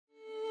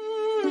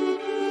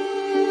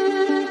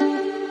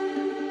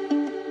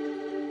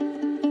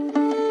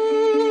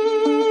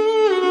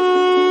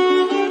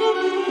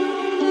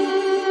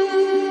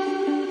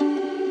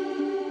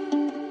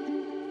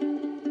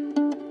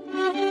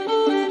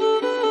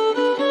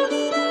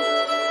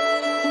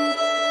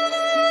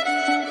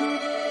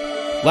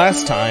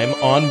Last time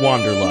on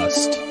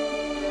Wanderlust.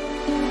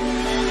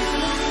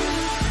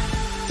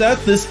 It's at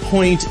this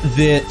point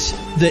that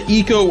the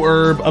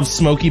eco-herb of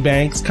Smoky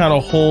Banks kind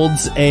of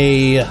holds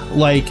a,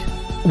 like,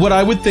 what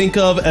I would think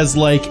of as,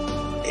 like,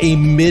 a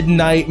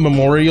midnight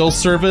memorial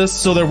service.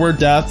 So there were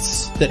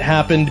deaths that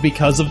happened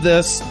because of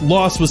this.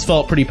 Loss was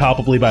felt pretty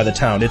palpably by the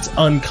town. It's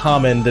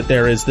uncommon that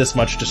there is this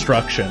much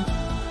destruction.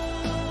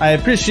 I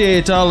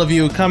appreciate all of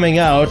you coming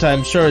out.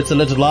 I'm sure it's a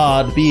little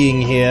odd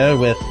being here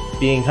with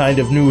being kind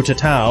of new to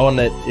town.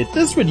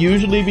 This would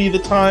usually be the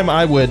time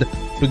I would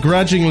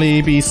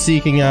begrudgingly be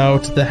seeking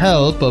out the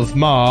help of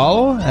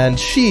Mal, and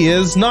she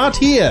is not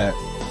here.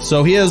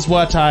 So here's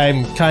what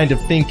I'm kind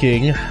of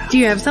thinking. Do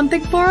you have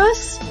something for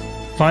us?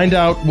 Find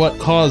out what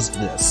caused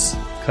this,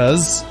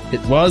 because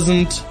it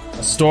wasn't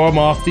a storm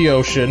off the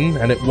ocean,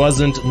 and it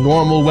wasn't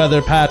normal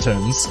weather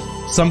patterns.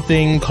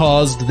 Something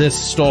caused this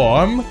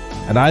storm,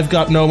 and I've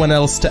got no one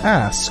else to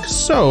ask,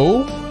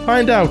 so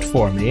find out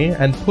for me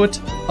and put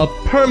a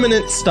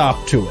permanent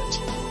stop to it.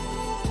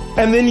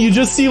 And then you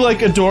just see,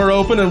 like, a door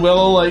open and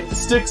Willow, like,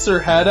 sticks her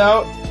head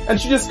out, and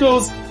she just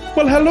goes,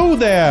 well, hello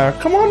there,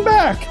 come on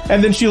back.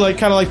 And then she, like,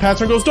 kind of, like,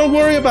 pats her and goes, don't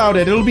worry about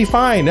it, it'll be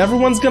fine,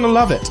 everyone's gonna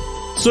love it.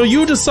 So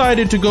you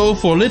decided to go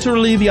for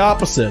literally the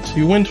opposite.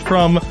 You went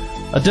from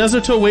a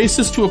desert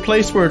oasis to a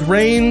place where it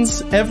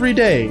rains every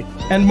day,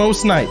 and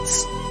most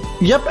nights.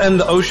 Yep, and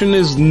the ocean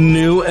is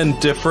new and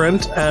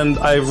different, and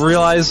I've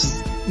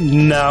realized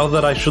now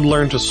that I should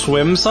learn to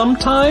swim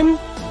sometime.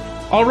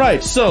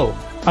 Alright, so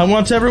I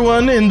want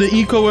everyone in the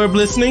eco-herb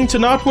listening to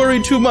not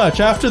worry too much.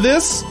 After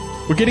this,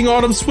 we're getting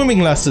autumn swimming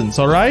lessons,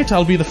 alright?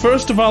 I'll be the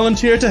first to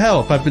volunteer to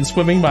help. I've been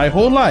swimming my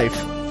whole life.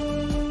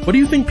 What do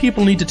you think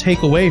people need to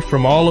take away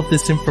from all of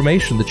this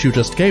information that you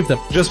just gave them?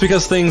 Just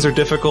because things are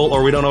difficult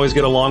or we don't always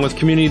get along with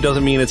community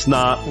doesn't mean it's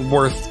not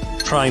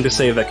worth trying to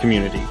save that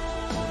community.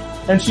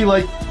 And she,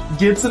 like,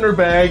 gets in her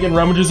bag and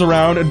rummages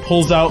around and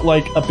pulls out,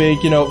 like, a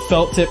big, you know,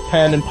 felt tip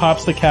pen and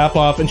pops the cap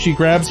off, and she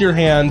grabs your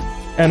hand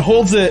and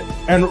holds it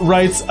and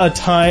writes a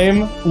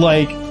time,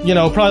 like, you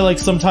know, probably like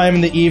sometime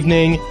in the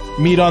evening,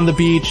 meet on the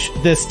beach,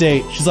 this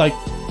date. She's like,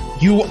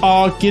 you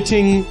are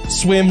getting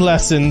swim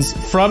lessons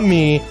from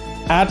me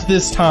at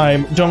this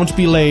time, don't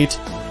be late.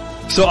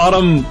 So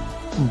Autumn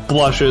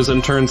blushes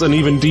and turns an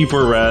even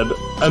deeper red,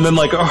 and then,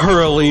 like,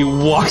 hurriedly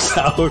walks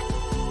out.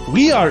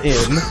 We are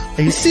in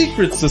a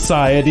secret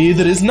society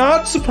that is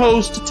not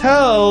supposed to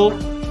tell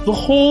the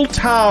whole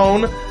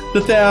town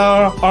that there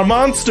are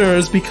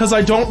monsters because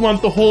I don't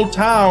want the whole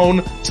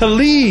town to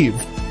leave.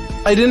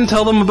 I didn't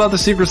tell them about the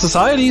secret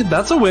society.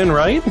 That's a win,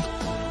 right?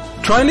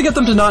 Trying to get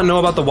them to not know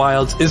about the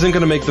wilds isn't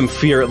going to make them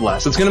fear it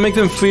less. It's going to make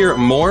them fear it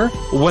more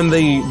when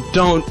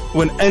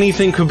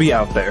anything could be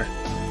out there.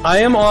 I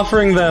am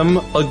offering them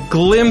a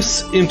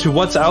glimpse into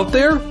what's out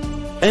there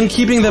and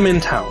keeping them in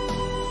town.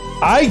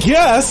 I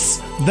guess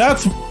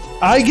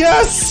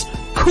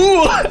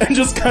cool, and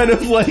just kind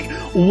of, like,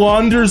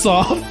 wanders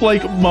off,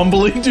 like,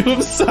 mumbling to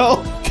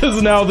himself,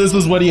 because now this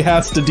is what he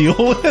has to deal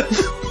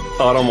with.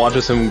 Autumn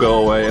watches him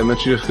go away, and then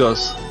she just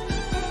goes,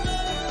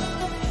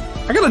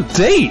 I got a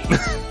date!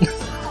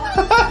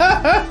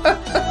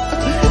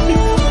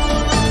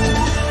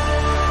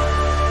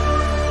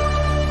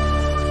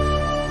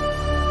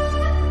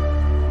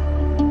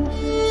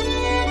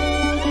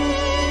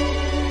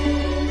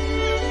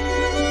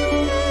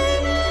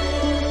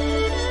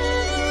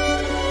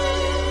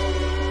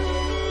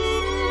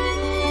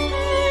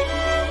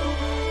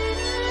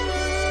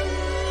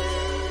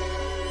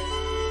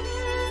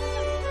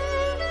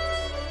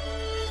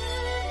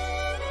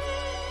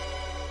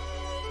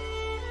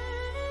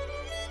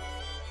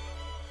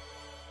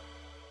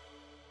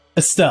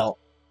 Estelle,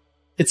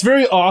 it's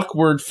very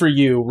awkward for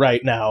you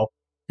right now.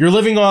 You're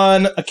living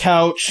on a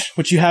couch,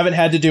 which you haven't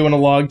had to do in a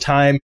long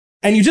time,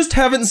 and you just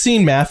haven't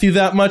seen Matthew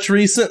that much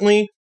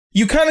recently.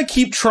 You kind of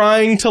keep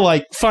trying to,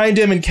 like, find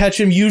him and catch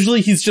him.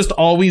 Usually he's just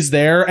always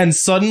there, and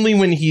suddenly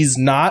when he's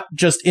not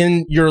just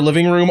in your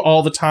living room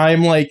all the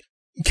time, like,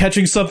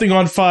 catching something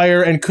on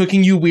fire and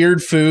cooking you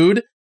weird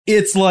food,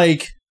 it's,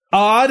 like,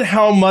 odd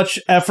how much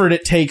effort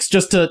it takes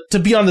just to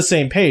be on the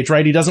same page,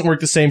 right? He doesn't work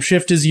the same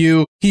shift as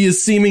you. He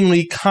is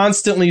seemingly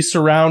constantly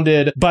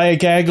surrounded by a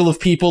gaggle of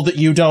people that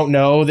you don't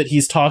know that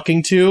he's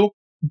talking to.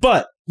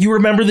 But you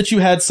remember that you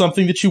had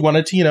something that you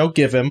wanted to, you know,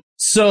 give him.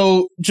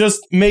 So just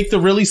make the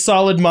really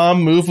solid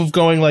mom move of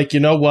going, like, you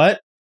know what?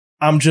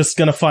 I'm just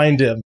gonna find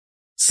him.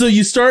 So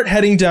you start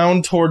heading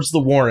down towards the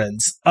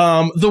Warrens.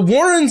 The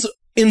Warrens,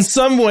 in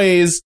some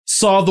ways,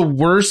 saw the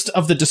worst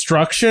of the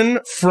destruction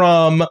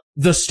from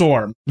the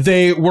storm.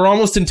 They were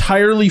almost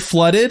entirely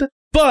flooded,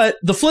 but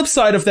the flip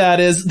side of that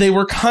is they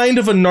were kind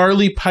of a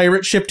gnarly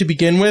pirate ship to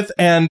begin with,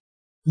 and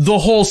the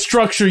whole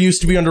structure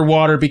used to be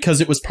underwater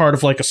because it was part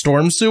of, like, a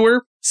storm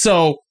sewer.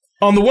 So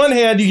on the one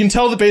hand, you can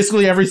tell that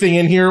basically everything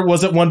in here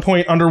was at one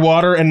point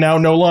underwater and now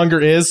no longer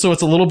is, so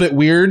it's a little bit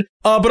weird.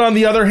 But on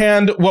the other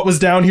hand, what was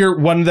down here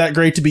wasn't that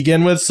great to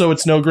begin with, so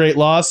it's no great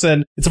loss,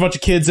 and it's a bunch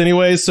of kids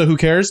anyways, so who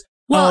cares?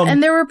 Well,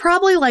 and there were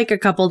probably like a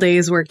couple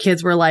days where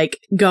kids were like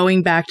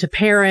going back to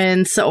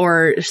parents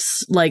or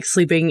like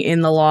sleeping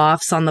in the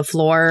lofts on the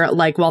floor,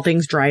 like while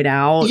things dried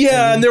out.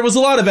 Yeah, and there was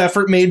a lot of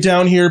effort made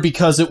down here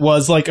because it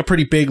was like a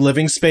pretty big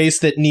living space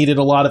that needed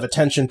a lot of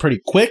attention pretty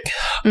quick.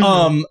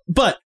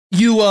 But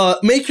you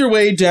make your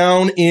way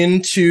down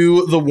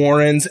into the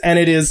Warrens, and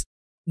it is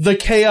the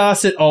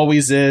chaos it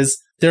always is.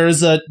 There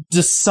is a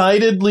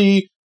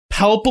decidedly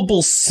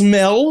palpable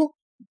smell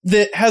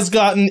that has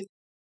gotten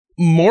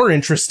more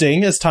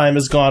interesting as time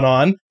has gone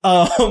on.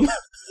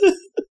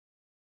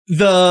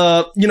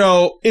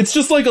 It's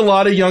just like a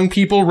lot of young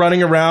people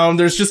running around.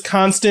 There's just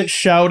constant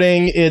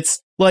shouting. It's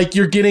like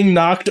you're getting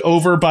knocked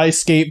over by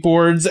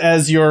skateboards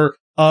as you're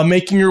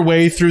making your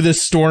way through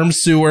this storm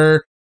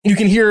sewer. You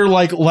can hear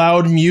like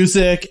loud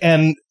music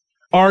and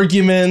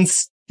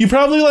arguments. You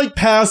probably like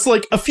pass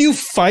like a few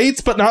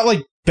fights, but not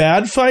like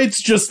bad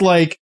fights, just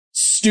like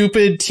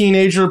stupid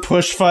teenager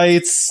push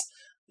fights,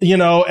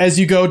 as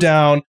you go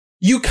down.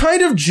 You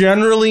kind of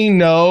generally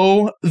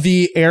know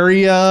the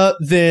area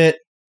that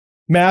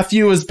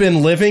Matthew has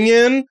been living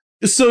in.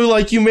 So,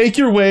 like, you make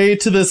your way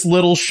to this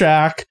little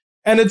shack,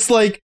 and it's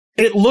like,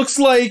 it looks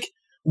like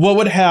what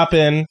would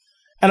happen,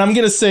 and I'm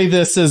going to say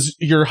this as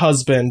your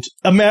husband.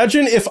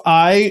 Imagine if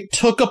I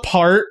took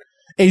apart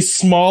a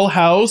small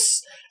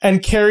house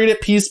and carried it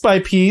piece by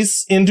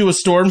piece into a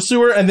storm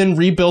sewer and then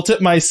rebuilt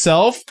it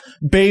myself,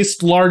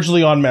 based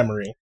largely on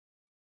memory.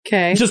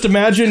 Okay. Just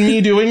imagine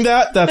me doing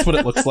that. That's what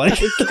it looks like.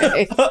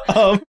 Okay.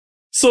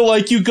 So,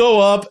 like, you go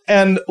up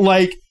and,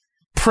 like,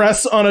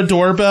 press on a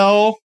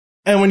doorbell,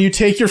 and when you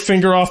take your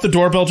finger off, the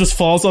doorbell just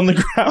falls on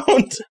the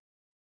ground.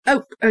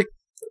 Oh,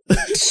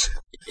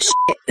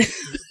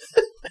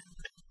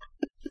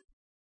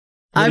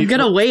 I'm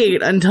gonna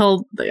wait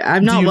until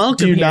I'm not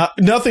welcome here.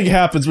 Nothing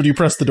happens when you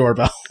press the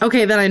doorbell.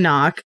 Okay, then I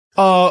knock.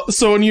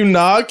 So when you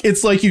knock,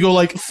 it's like you go,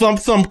 like, thump,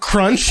 thump,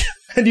 crunch,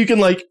 and you can,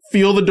 like,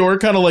 feel the door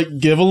kind of, like,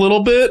 give a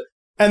little bit,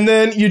 and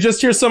then you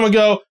just hear someone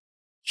go,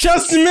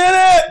 "Just a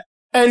minute!"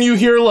 And you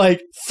hear, like,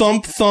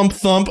 thump, thump,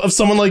 thump of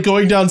someone, like,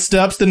 going down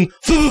steps, then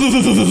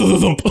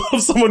thump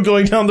of someone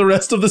going down the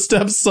rest of the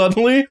steps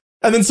suddenly,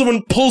 and then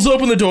someone pulls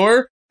open the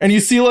door, and you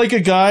see, like, a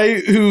guy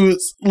who,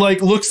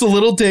 like, looks a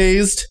little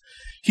dazed.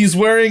 He's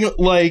wearing,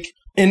 like,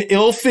 an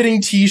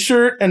ill-fitting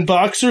t-shirt and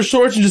boxer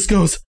shorts, and just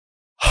goes,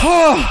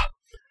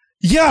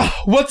 yeah,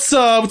 what's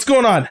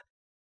going on?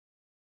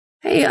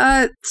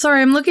 Hey,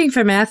 sorry, I'm looking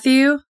for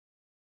Matthew.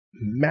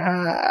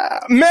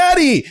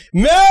 Maddie!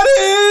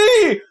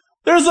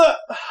 There's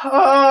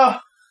an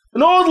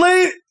old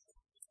lady.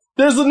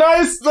 There's a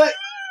nice, like,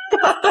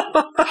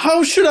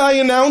 how should I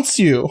announce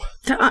you?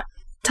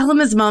 Tell him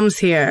his mom's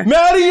here.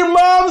 Maddie, your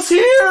mom's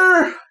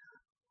here!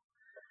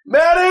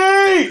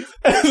 Maddie!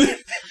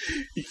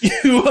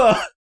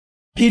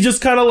 He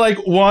just kind of,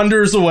 like,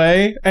 wanders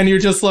away, and you're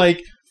just,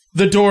 like,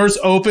 the door's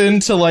open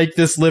to, like,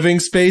 this living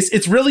space.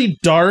 It's really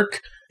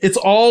dark. It's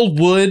all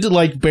wood,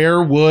 like,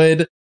 bare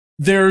wood.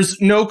 There's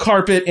no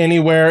carpet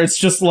anywhere. It's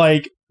just,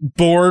 like,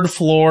 board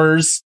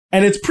floors.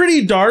 And it's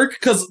pretty dark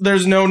because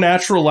there's no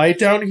natural light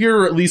down here,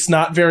 or at least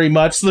not very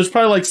much. So there's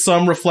probably, like,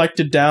 some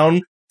reflected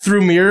down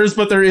through mirrors,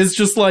 but there is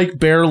just, like,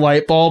 bare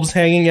light bulbs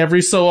hanging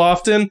every so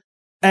often.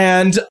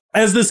 And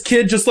as this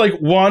kid just, like,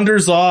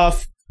 wanders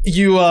off,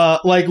 you,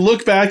 like,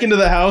 look back into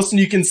the house and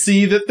you can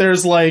see that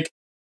there's, like,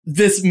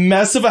 this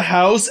mess of a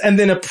house and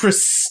then a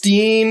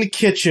pristine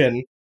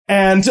kitchen.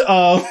 And,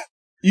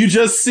 you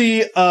just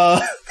see,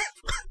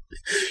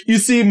 you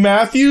see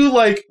Matthew,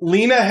 like,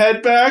 lean a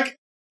head back,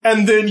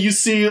 and then you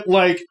see,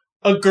 like,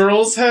 a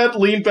girl's head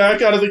lean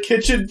back out of the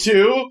kitchen,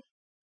 too.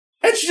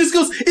 And she just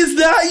goes, "Is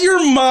that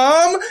your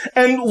mom?"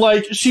 And,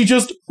 like, she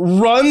just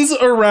runs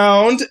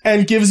around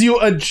and gives you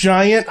a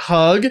giant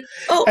hug.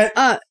 Oh, and,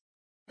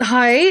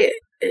 hi.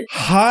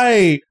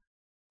 Hi.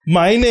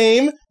 My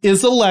name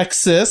is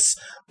Alexis,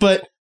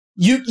 but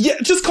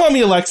just call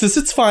me Alexis.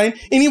 It's fine.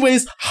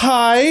 Anyways,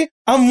 hi.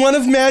 I'm one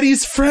of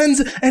Maddie's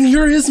friends, and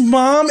you're his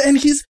mom,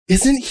 and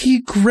isn't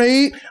he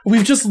great?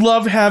 We've just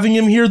loved having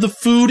him here. The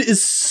food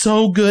is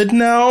so good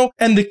now,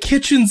 and the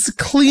kitchen's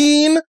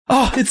clean.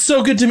 Oh, it's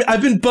so good to me.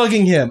 I've been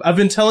bugging him. I've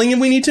been telling him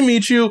we need to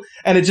meet you,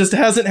 and it just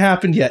hasn't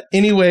happened yet.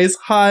 Anyways,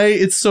 hi.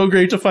 It's so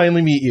great to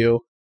finally meet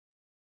you.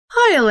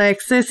 Hi,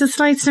 Alexis. It's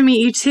nice to meet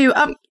you, too.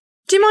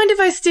 Do you mind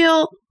if I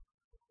steal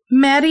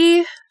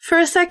Maddie for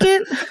a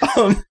second?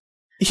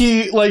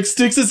 He, like,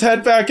 sticks his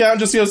head back out and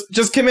just goes,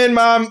 "Just come in,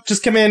 Mom.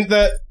 Just come in.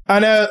 I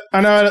know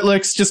how it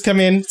looks. Just come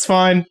in. It's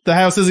fine. The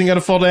house isn't going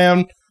to fall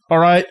down. All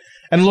right?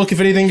 And look, if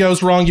anything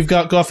goes wrong, you've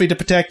got Goffy to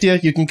protect you.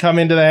 You can come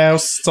into the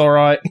house. It's all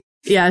right."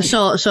 Yeah,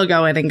 she'll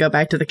go in and go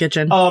back to the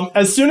kitchen.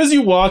 As soon as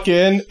you walk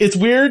in, it's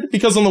weird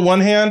because on the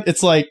one hand,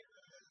 it's like,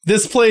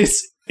 this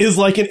place is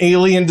like an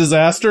alien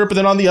disaster. But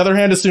then on the other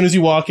hand, as soon as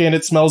you walk in,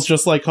 it smells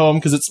just like home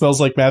because it smells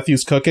like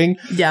Matthew's cooking.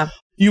 Yeah.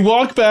 You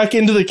walk back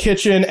into the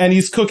kitchen, and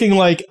he's cooking,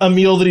 like, a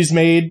meal that he's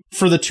made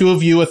for the two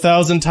of you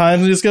 1,000 times,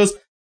 and he just goes,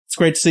 "It's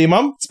great to see you,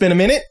 Mom. It's been a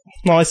minute.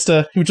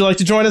 Would you like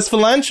to join us for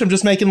lunch? I'm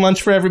just making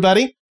lunch for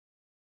everybody."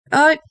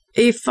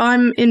 If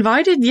I'm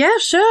invited, yeah,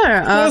 sure.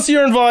 Of course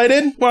you're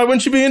invited. Why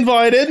wouldn't you be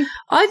invited?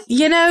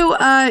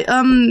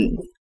 I'm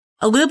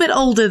a little bit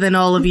older than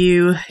all of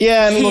you.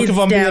 Yeah, and look, if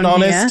I'm being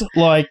honest,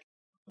 here.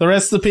 The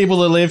rest of the people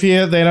that live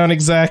here, they don't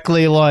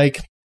exactly,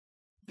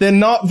 they're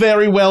not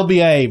very well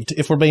behaved,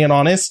 if we're being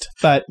honest.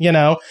 But,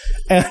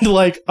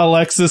 and,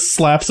 Alexis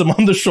slaps him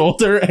on the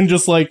shoulder and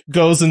just,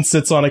 goes and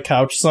sits on a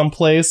couch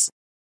someplace.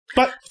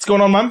 But, what's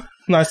going on, Mom?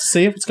 Nice to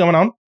see you. What's going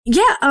on?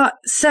 Yeah,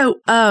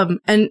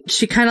 and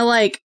she kind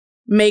of,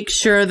 makes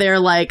sure they're,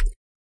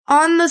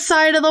 on the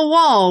side of the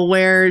wall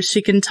where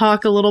she can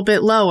talk a little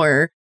bit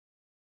lower.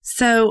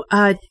 So,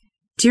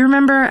 do you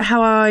remember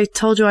how I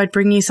told you I'd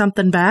bring you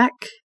something back?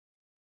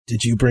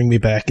 Did you bring me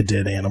back a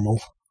dead animal?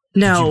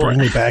 No. Did you bring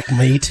me back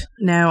meat?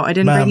 No, I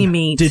didn't bring you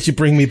meat. Did you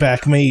bring me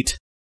back meat?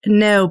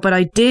 No, but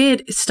I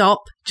did.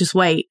 Stop. Just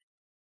wait.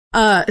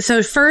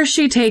 So first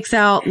she takes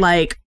out,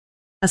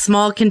 a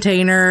small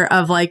container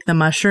of, the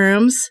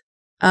mushrooms.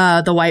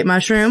 The white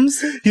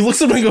mushrooms. He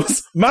looks at me and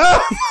goes, Mom!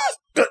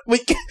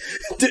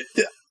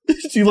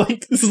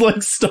 This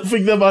is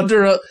stuffing them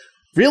under a...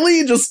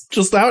 Really?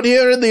 Just out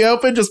here in the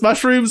open? Just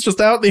mushrooms just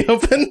out in the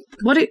open?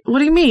 What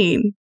do you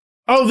mean?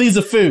 Oh, these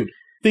are food.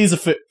 Sorry.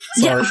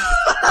 Yeah.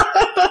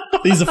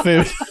 These are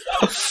food.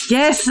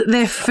 Yes,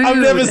 they're food. I've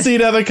never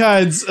seen other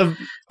kinds of...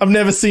 I've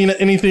never seen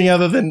anything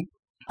other than...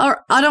 I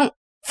don't...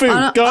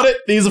 Food. Got it?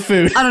 These are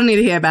food. I don't need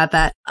to hear about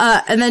that.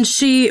 And then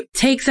she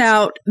takes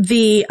out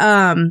the,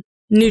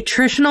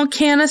 nutritional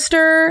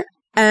canister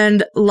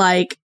and,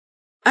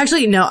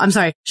 Actually, no, I'm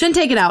sorry. She didn't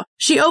take it out.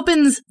 She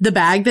opens the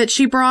bag that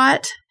she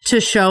brought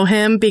to show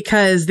him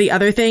because the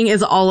other thing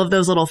is all of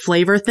those little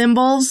flavor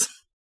thimbles.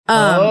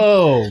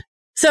 So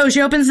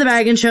she opens the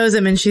bag and shows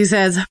him and she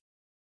says,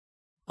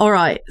 all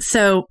right,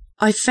 so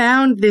I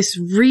found this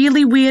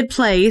really weird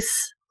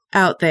place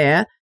out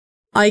there.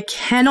 I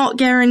cannot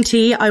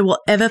guarantee I will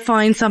ever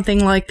find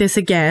something like this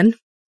again.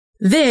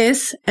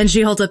 This, and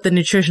she holds up the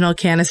nutritional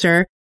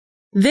canister,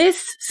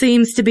 this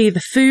seems to be the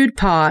food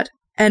part.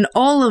 And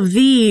all of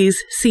these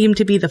seem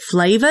to be the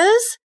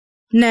flavors.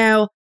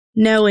 Now,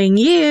 knowing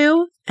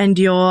you and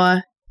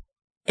your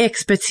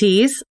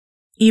expertise,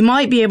 you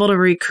might be able to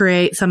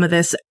recreate some of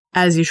this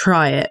as you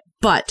try it.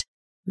 But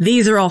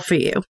these are all for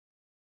you.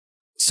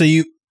 So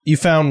you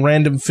found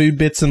random food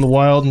bits in the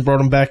wild and brought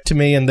them back to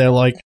me, and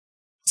they're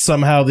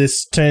somehow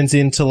this turns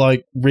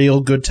into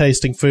real good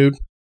tasting food?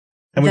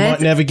 And we might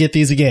never get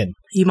these again.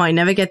 You might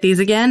never get these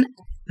again?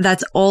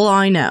 That's all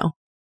I know.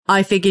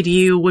 I figured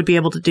you would be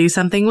able to do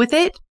something with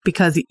it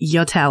because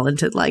you're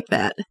talented like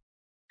that.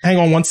 Hang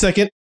on 1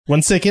 second.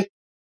 1 second.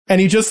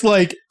 And he just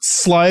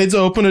slides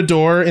open a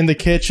door in the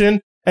kitchen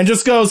and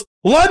just goes,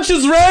 lunch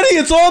is ready.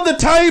 It's on the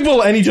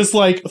table. And he just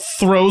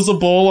throws a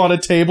bowl on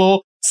a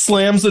table,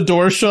 slams the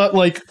door shut,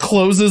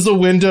 closes a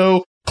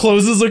window,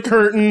 closes a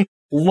curtain,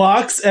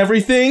 locks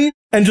everything,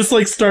 and just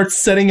starts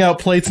setting out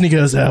plates. And he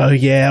goes, oh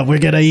yeah, we're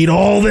gonna eat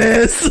all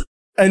this.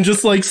 And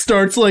just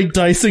starts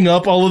dicing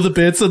up all of the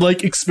bits and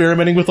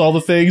experimenting with all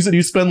the things. And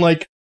you spend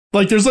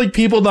there's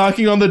people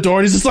knocking on the door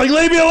and he's just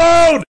leave me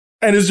alone!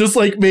 And is just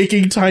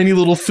making tiny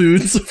little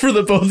foods for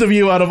the both of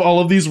you out of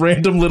all of these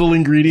random little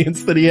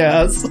ingredients that he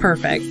has.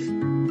 Perfect.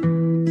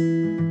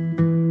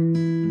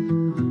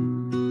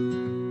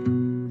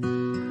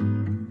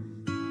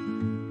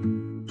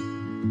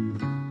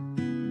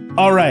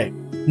 All right.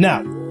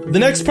 Now, the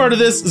next part of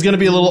this is going to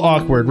be a little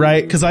awkward,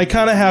 right? Because I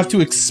kind of have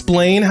to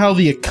explain how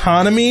the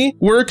economy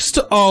works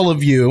to all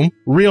of you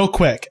real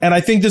quick. And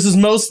I think this is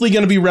mostly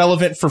going to be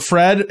relevant for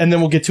Fred, and then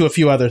we'll get to a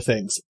few other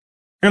things.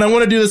 And I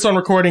want to do this on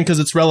recording because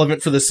it's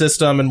relevant for the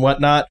system and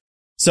whatnot.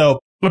 So,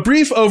 a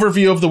brief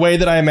overview of the way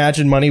that I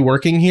imagine money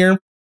working here.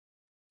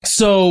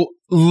 So,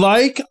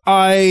 we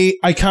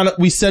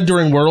said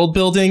during world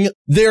building,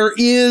 there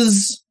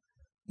is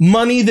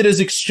money that is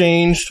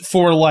exchanged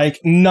for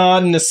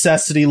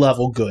non-necessity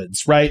level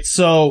goods, right?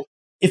 So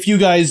if you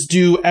guys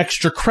do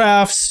extra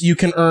crafts, you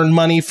can earn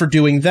money for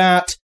doing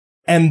that,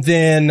 and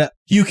then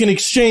you can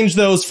exchange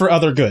those for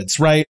other goods,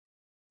 right?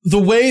 The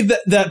way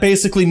that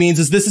basically means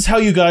is this is how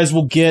you guys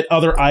will get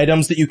other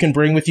items that you can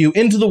bring with you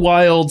into the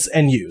wilds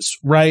and use,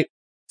 right?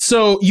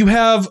 So you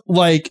have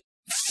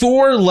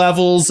 4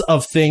 levels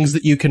of things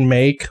that you can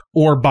make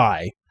or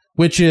buy,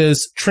 which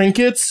is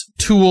trinkets,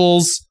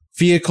 tools,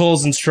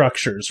 vehicles, and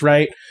structures,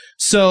 right?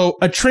 So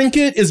a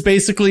trinket is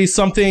basically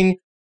something,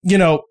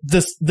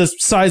 the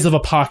size of a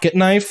pocket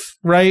knife,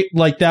 right?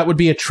 That would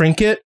be a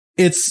trinket.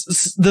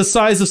 It's the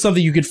size of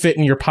something you could fit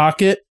in your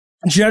pocket.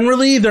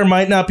 Generally, there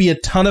might not be a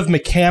ton of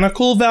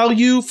mechanical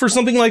value for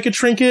something like a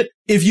trinket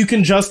if you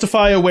can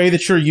justify a way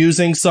that you're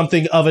using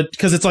something of it,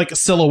 because it's a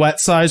silhouette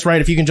size,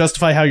 right? If you can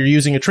justify how you're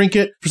using a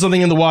trinket for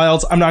something in the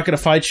wilds, I'm not going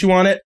to fight you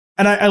on it.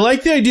 And I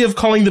like the idea of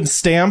calling them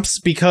stamps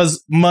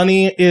because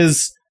money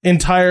is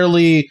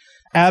entirely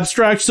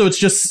abstract, so it's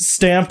just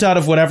stamped out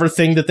of whatever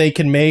thing that they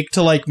can make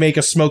to make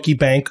a Smoky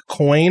Bank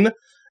coin,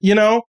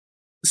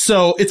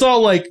 So it's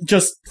all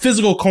just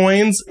physical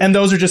coins, and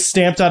those are just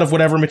stamped out of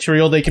whatever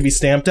material they can be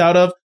stamped out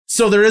of.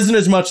 So there isn't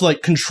as much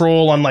like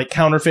control on like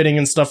counterfeiting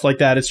and stuff like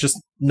that. It's just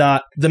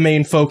not the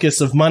main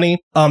focus of money.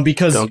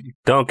 Because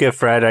don't give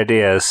Fred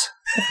ideas.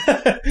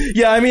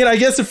 Yeah, I mean, I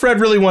guess if Fred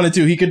really wanted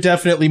to, he could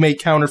definitely make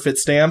counterfeit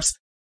stamps.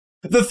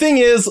 The thing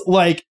is,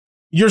 like,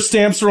 your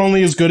stamps are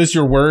only as good as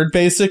your word,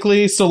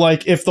 basically. So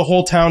like, if the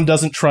whole town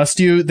doesn't trust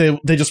you,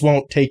 they just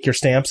won't take your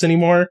stamps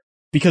anymore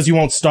because you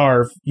won't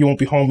starve. You won't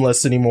be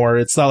homeless anymore.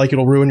 It's not like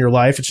it'll ruin your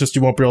life. It's just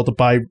you won't be able to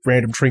buy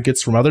random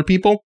trinkets from other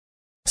people.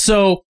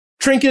 So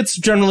trinkets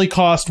generally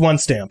cost 1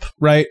 stamp,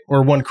 right?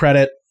 Or 1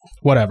 credit,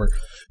 whatever.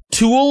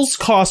 Tools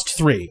cost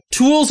 3.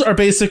 Tools are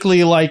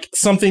basically like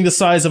something the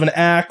size of an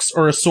axe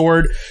or a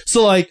sword.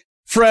 So like,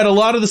 Fred, a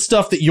lot of the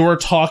stuff that you're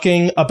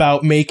talking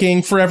about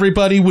making for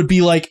everybody would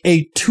be like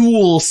a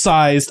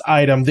tool-sized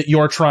item that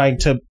you're trying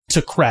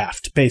to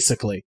craft,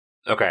 basically.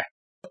 Okay.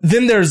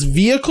 Then there's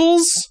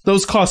vehicles.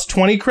 Those cost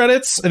 20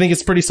 credits. I think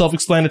it's pretty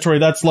self-explanatory.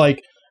 That's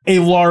like a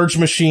large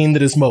machine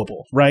that is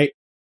mobile, right?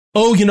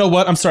 Oh, you know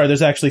what? I'm sorry.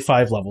 There's actually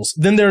 5 levels.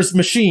 Then there's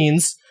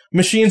machines.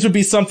 Machines would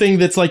be something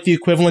that's like the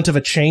equivalent of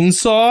a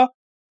chainsaw.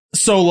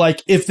 So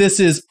like if this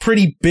is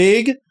pretty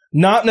big,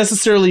 not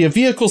necessarily a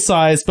vehicle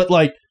size, but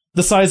like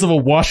the size of a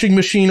washing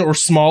machine or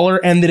smaller,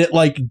 and that it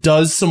like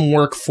does some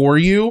work for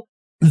you,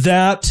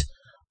 that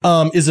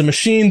is a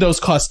machine.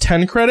 Those cost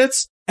 10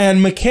 credits.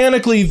 And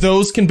mechanically,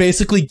 those can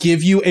basically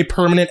give you a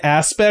permanent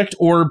aspect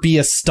or be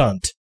a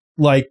stunt.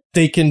 Like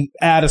they can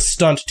add a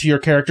stunt to your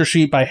character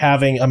sheet by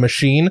having a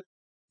machine.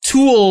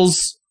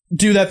 Tools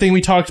do that thing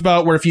we talked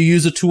about where if you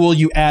use a tool,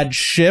 you add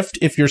shift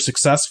if you're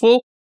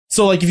successful.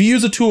 So like if you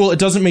use a tool, it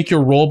doesn't make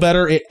your roll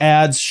better. It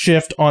adds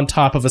shift on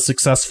top of a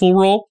successful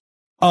roll.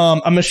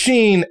 A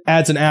machine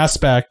adds an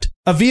aspect.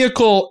 A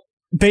vehicle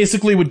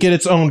basically would get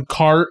its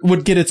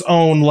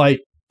own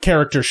like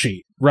character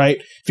sheet, right?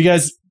 If you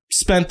guys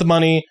spent the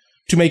money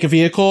to make a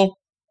vehicle,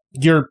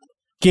 you're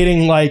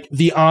getting like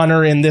the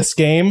honor in this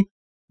game.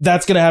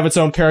 That's going to have its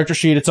own character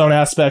sheet, its own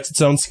aspects,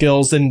 its own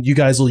skills, and you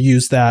guys will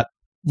use that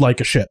like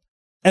a ship.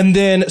 And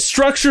then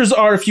structures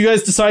are, if you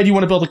guys decide you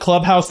want to build a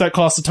clubhouse, that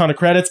costs a ton of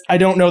credits. I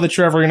don't know that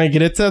you're ever going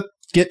to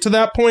get to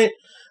that point,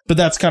 but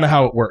that's kind of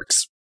how it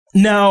works.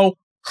 Now,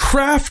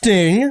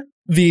 crafting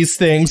these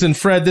things, and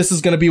Fred, this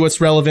is going to be what's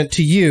relevant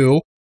to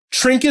you.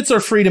 Trinkets are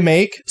free to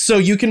make, so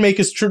you can make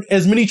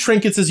as many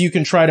trinkets as you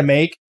can try to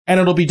make, and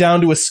it'll be down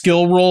to a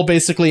skill roll,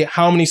 basically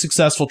how many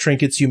successful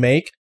trinkets you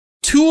make.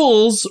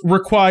 Tools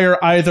require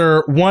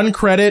either 1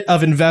 credit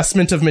of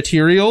investment of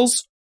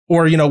materials,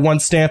 or, 1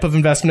 stamp of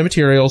investment of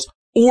materials,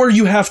 or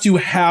you have to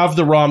have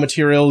the raw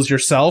materials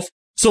yourself.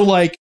 So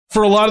like,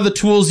 for a lot of the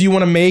tools you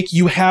want to make,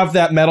 you have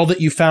that metal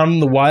that you found in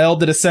the wild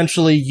that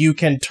essentially you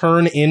can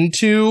turn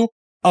into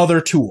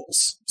other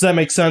tools. Does that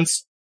make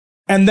sense?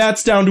 And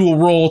that's down to a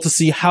roll to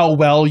see how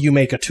well you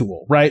make a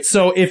tool, right?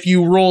 So if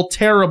you roll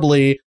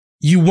terribly,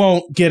 you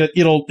won't get it.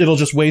 It'll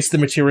just waste the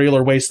material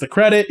or waste the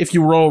credit. If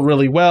you roll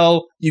really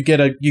well, you get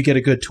a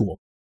good tool.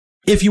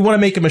 If you want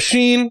to make a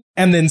machine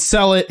and then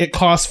sell it, it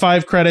costs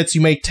 5 credits.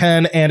 You make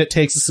 10 and it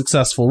takes a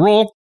successful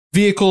roll.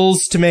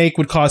 Vehicles to make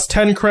would cost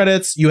 10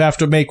 credits. You have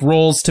to make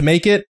rolls to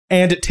make it,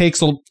 and it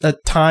takes a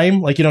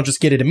time. Like, you don't just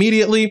get it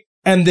immediately.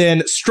 And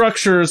then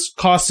structures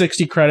cost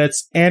 60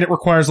 credits, and it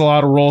requires a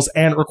lot of rolls,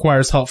 and it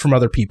requires help from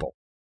other people.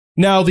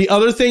 Now, the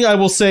other thing I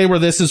will say where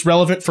this is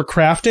relevant for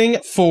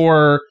crafting,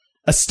 for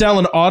Estelle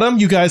and Autumn,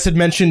 you guys had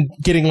mentioned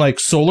getting like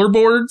solar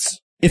boards.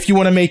 If you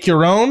want to make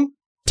your own,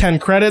 10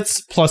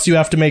 credits, plus you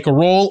have to make a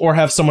roll or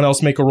have someone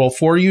else make a roll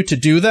for you to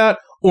do that,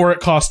 or it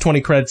costs 20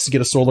 credits to get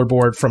a solar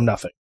board from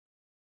nothing.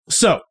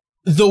 So,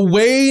 the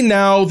way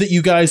now that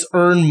you guys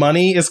earn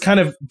money is kind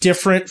of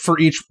different for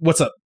each...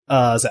 What's up,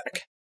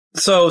 Zach?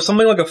 So,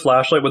 something like a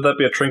flashlight, would that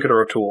be a trinket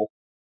or a tool?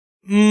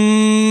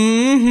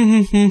 Mm-hmm.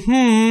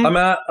 I'm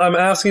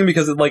asking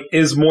because it like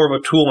is more of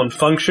a tool in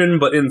function,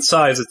 but in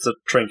size it's a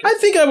trinket. I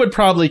think I would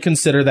probably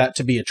consider that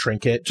to be a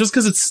trinket, just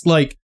because it's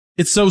like...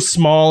 It's so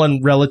small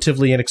and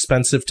relatively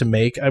inexpensive to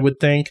make, I would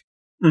think.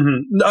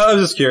 Mm-hmm. I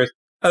was just curious.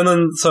 And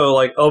then, so,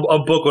 like, a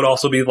book would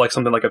also be, like,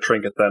 something like a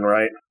trinket then,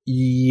 right?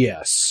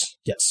 Yes.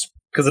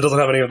 Because it doesn't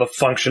have any of the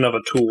function of a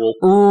tool.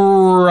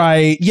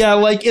 Right. Yeah,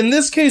 like, in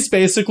this case,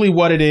 basically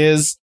what it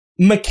is,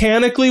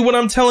 mechanically what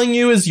I'm telling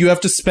you is you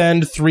have to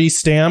spend 3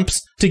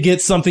 stamps to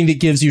get something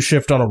that gives you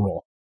shift on a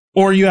roll.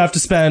 Or you have to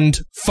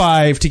spend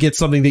 5 to get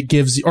something that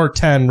gives you, or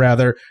 10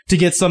 rather, to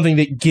get something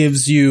that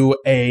gives you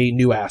a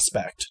new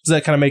aspect. Does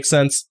that kind of make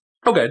sense?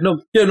 Okay,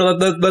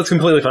 that's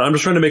completely fine. I'm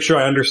just trying to make sure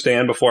I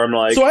understand before I'm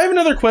like... So I have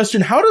another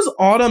question. How does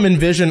Autumn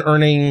envision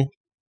earning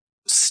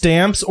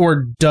stamps,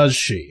 or does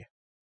she?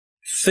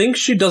 Think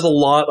she does a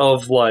lot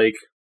of, like...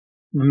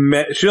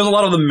 she does a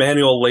lot of the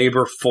manual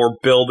labor for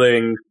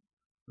building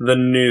the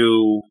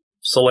new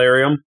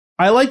solarium.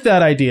 I like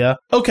that idea.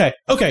 Okay,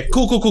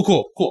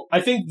 cool.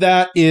 I think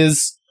that's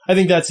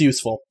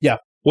useful. Yeah.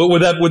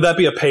 Would that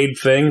be a paid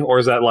thing, or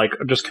is that like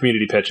just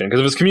community pitching?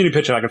 Because if it's community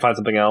pitching, I can find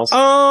something else.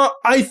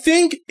 I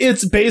think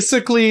it's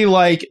basically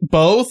like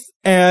both,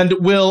 and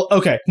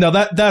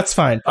that's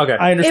fine. Okay,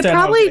 I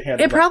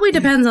understand. It probably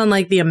depends on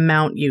like the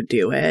amount you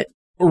do it.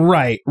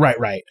 Right.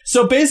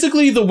 So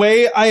basically the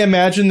way I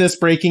imagine this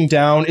breaking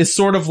down is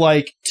sort of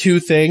like two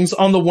things.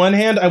 On the one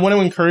hand, I want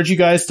to encourage you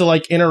guys to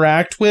like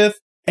interact with,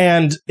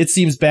 and it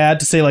seems bad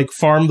to say like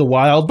farm the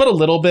wild, but a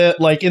little bit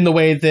like in the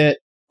way that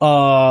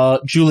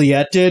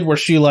Juliet did, where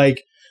she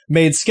like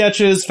made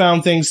sketches,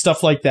 found things,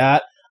 stuff like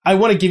that. I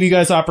want to give you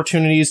guys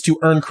opportunities to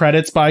earn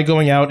credits by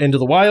going out into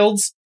the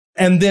wilds.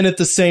 And then at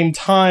the same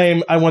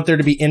time, I want there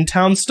to be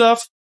in-town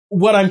stuff.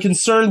 What I'm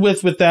concerned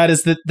with that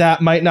is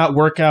that might not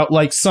work out.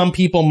 Like some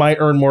people might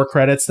earn more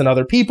credits than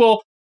other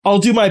people. I'll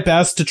do my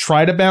best to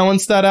try to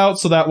balance that out.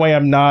 So that way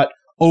I'm not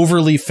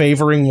overly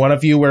favoring one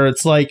of you, where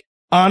it's like,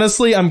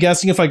 honestly, I'm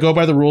guessing if I go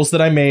by the rules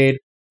that I made,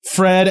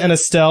 Fred and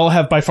Estelle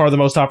have by far the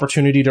most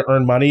opportunity to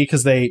earn money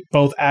because they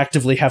both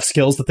actively have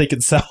skills that they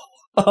can sell.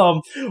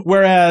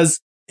 Whereas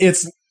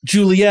it's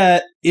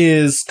Juliet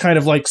is kind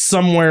of like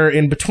somewhere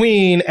in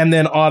between, and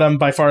then Autumn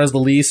by far has the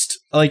least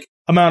like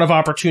amount of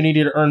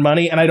opportunity to earn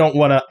money, and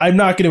I'm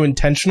not going to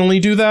intentionally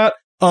do that.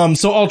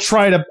 So I'll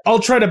try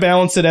to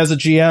balance it as a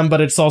GM,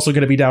 but it's also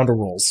going to be down to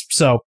rules.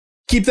 So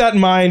keep that in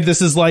mind.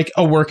 This is like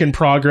a work in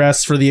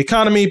progress for the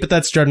economy, but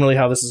that's generally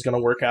how this is going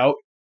to work out.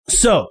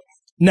 So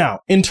now,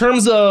 in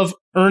terms of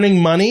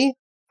earning money,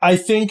 I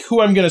think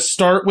who I'm going to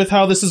start with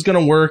how this is going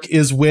to work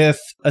is with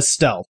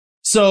Estelle.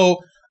 So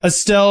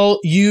Estelle,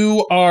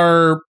 you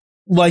are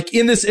like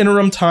in this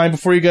interim time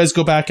before you guys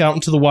go back out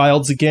into the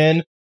wilds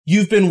again.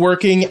 You've been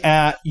working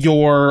at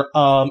your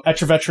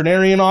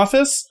veterinarian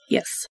office.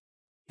 Yes.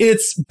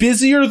 It's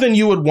busier than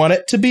you would want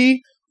it to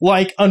be.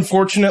 Like,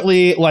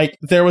 unfortunately, like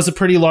there was a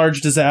pretty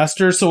large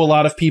disaster, so a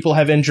lot of people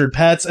have injured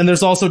pets, and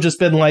there's also just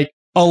been like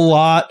a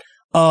lot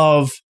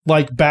of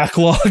like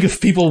backlog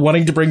of people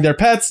wanting to bring their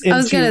pets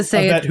into a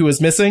vet who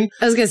is missing.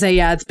 I was gonna say,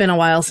 yeah, it's been a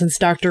while since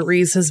Dr.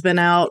 Reese has been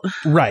out.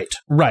 Right.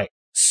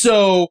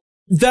 So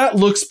that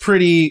looks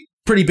pretty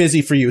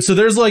busy for you. So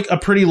there's like a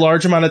pretty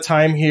large amount of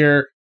time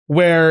here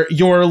where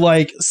you're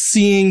like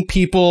seeing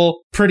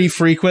people pretty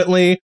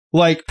frequently.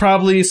 Like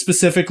probably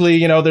specifically,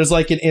 you know, there's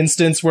like an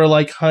instance where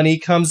like Honey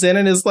comes in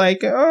and is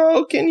like,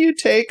 oh, can you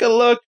take a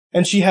look?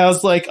 And she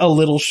has like a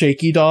little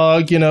shaky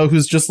dog, you know,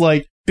 who's just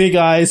like big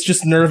eyes,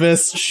 just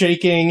nervous,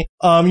 shaking.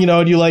 You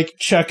know, and you like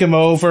check him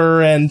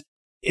over and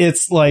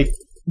it's like,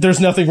 there's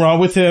nothing wrong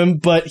with him,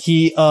 but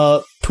he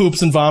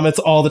poops and vomits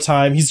all the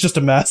time. He's just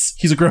a mess.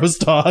 He's a gross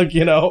dog,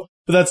 you know,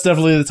 but that's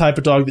definitely the type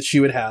of dog that she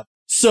would have.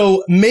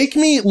 So make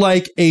me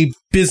like a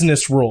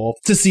business roll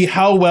to see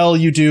how well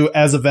you do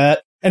as a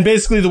vet. And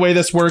basically the way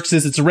this works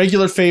is it's a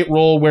regular fate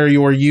roll where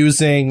you're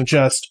using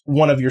just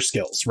one of your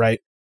skills, right?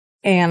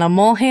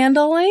 Animal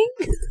handling?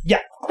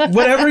 Yeah.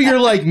 Whatever your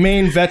like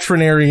main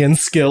veterinarian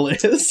skill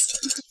is.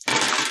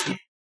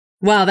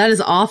 Wow, that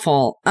is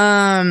awful.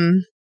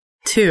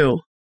 2.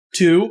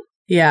 2?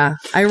 Yeah.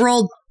 I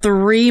rolled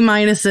 3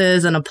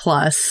 minuses and a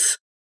plus.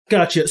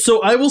 Gotcha.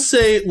 So I will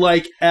say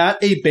like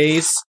at a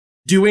base,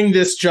 doing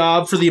this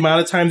job for the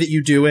amount of time that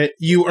you do it,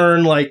 you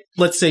earn like,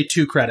 let's say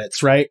 2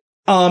 credits, right?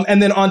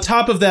 And then on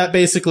top of that,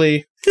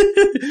 basically,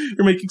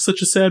 you're making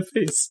such a sad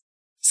face.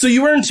 So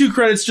you earn 2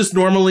 credits just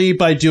normally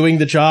by doing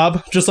the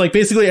job. Just like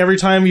basically every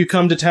time you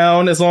come to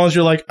town, as long as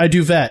you're like, I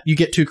do vet, you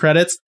get 2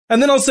 credits.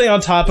 And then I'll say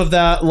on top of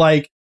that,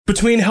 like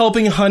between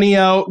helping Honey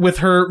out with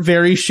her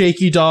very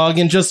shaky dog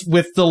and just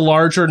with the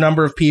larger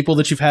number of people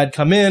that you've had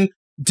come in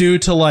due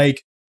to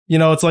like, you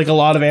know, it's like a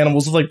lot of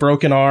animals with like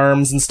broken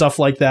arms and stuff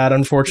like that,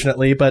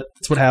 unfortunately. But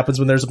it's what happens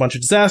when there's a bunch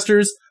of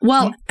disasters.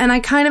 Well, and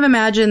I kind of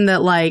imagine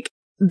that like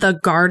the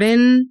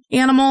garden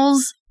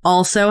animals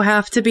also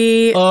have to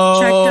be checked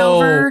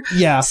over.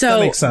 Yeah, so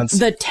that makes sense.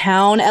 The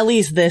town, at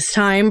least this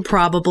time,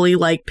 probably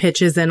like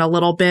pitches in a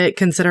little bit,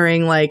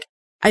 considering like,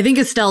 I think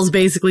Estelle's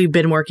basically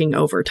been working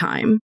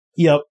overtime.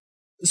 Yep.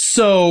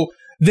 So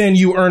then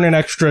you earn an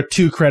extra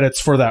 2 credits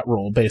for that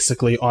role,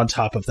 basically, on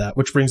top of that,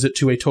 which brings it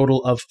to a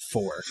total of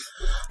 4.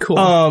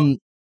 Cool.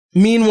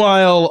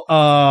 Meanwhile,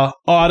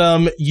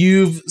 Autumn,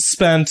 you've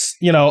spent,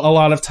 you know, a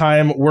lot of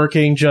time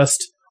working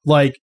just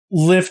like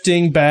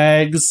lifting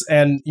bags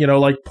and, you know,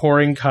 like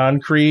pouring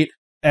concrete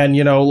and,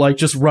 you know, like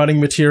just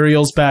running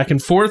materials back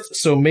and forth.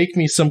 So make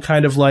me some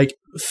kind of like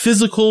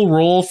physical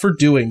roll for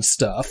doing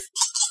stuff.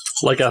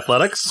 Like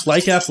athletics?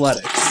 Like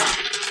athletics.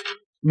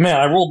 Man,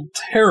 I rolled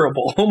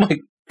terrible. Oh my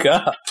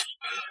god.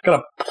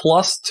 Got a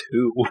 +2.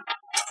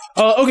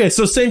 Okay,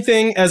 so same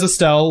thing as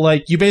Estelle.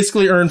 Like you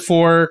basically earn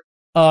 4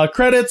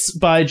 credits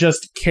by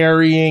just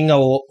carrying a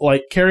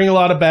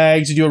lot of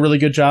bags. You do a really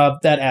good job.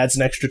 That adds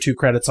an extra 2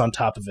 credits on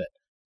top of it.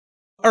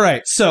 All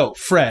right, so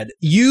Fred,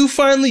 you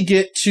finally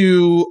get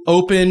to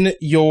open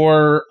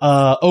your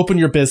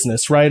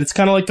business, right? It's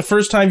kind of like the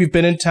first time you've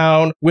been in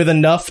town with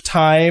enough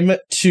time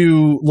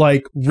to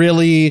like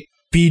really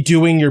be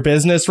doing your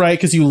business, right?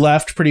 Because you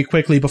left pretty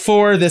quickly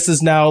before. This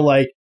is now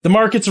like the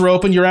markets are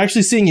open. You're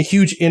actually seeing a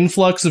huge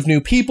influx of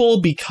new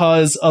people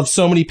because of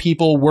so many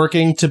people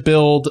working to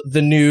build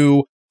the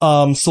new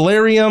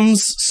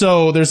solariums.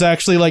 So there's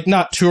actually like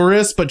not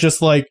tourists, but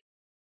just like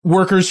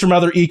workers from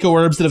other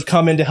eco-herbs that have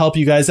come in to help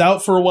you guys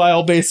out for a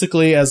while,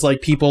 basically, as like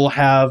people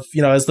have,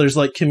 you know, as there's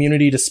like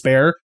community to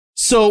spare.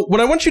 So what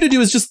I want you to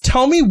do is just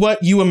tell me what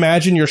you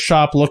imagine your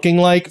shop looking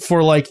like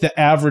for like the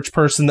average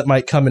person that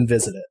might come and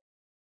visit it.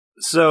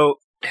 So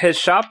his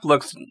shop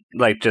looks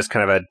like just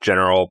kind of a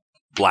general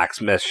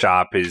blacksmith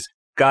shop. He's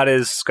got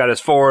his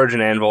forge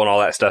and anvil and all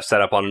that stuff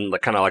set up on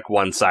like, kind of like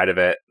one side of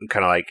it,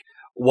 kind of like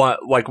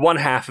one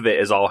half of it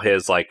is all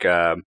his like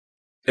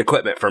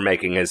equipment for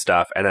making his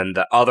stuff, and then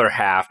the other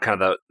half,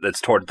 kind of that's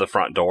towards the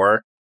front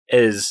door,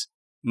 is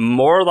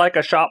more like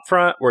a shop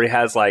front where he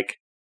has like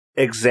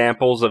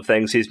examples of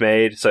things he's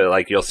made. So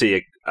like you'll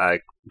see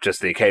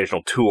just the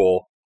occasional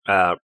tool.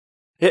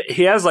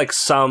 He has like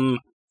some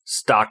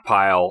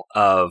stockpile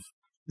of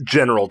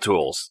general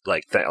tools,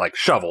 like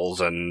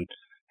shovels and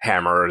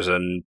hammers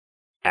and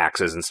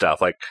axes and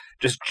stuff, like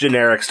just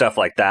generic stuff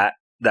like that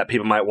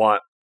people might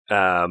want.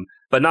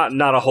 But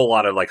not a whole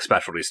lot of like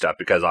specialty stuff,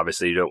 because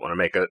obviously you don't want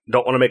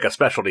to make a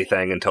specialty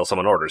thing until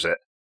someone orders it.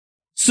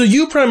 So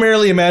you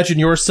primarily imagine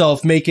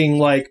yourself making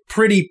like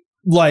pretty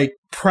like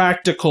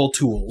practical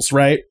tools,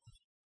 right?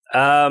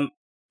 That's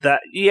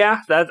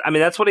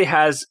what he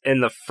has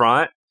in the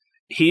front.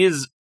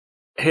 He's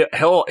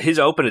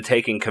open to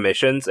taking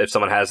commissions if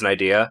someone has an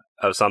idea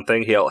of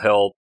something.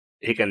 He'll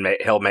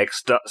make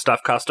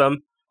stuff custom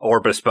or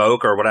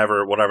bespoke or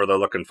whatever they're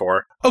looking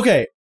for.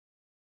 Okay.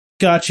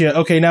 Gotcha.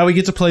 Okay, now we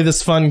get to play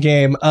this fun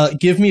game.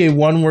 Give me a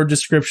one-word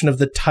description of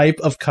the type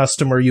of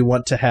customer you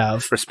want to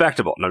have.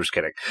 Respectable. No, I'm just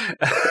kidding.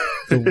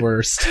 The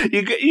worst.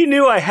 You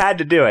knew I had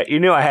to do it.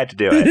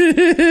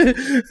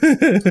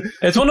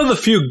 It's one of the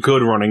few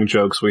good running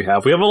jokes we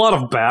have. We have a lot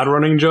of bad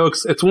running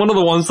jokes. It's one of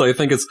the ones that I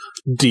think is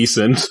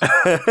decent.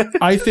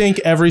 I think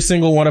every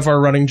single one of our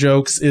running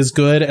jokes is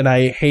good, and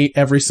I hate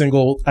every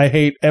single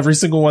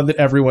one that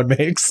everyone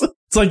makes.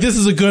 It's like, this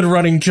is a good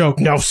running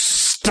joke. Now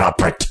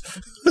stop it.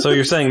 So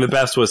you're saying the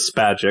best was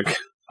Spagic.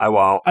 I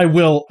won't. I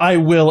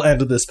will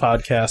end this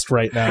podcast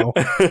right now.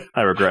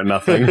 I regret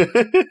nothing.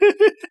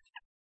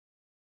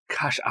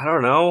 Gosh, I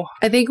don't know.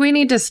 I think we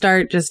need to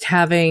start just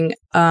having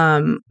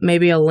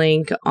maybe a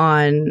link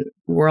on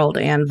World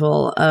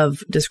Anvil of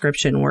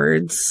description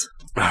words.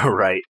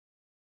 Right.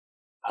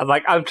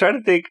 I'm trying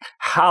to think,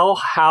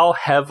 how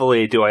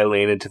heavily do I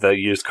lean into the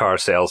used car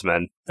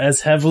salesman?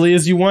 As heavily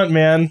as you want,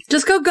 man.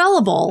 Just go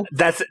gullible.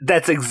 That's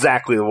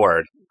exactly the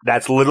word.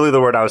 That's literally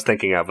the word I was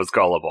thinking of, was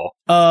gullible.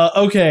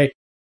 Okay.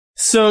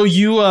 So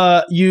you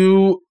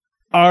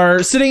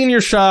are sitting in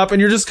your shop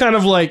and you're just kind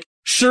of like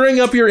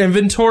shoring up your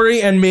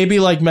inventory and maybe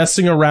like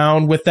messing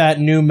around with that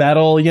new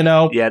metal, you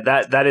know? Yeah,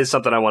 that is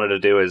something I wanted to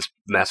do, is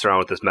mess around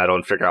with this metal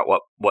and figure out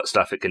what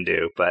stuff it can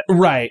do. But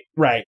Right.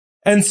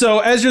 And so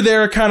as you're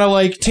there kind of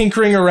like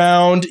tinkering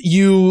around,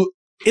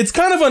 it's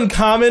kind of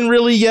uncommon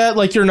really yet,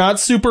 like you're not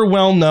super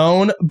well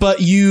known,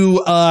 but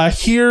you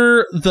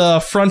hear the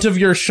front of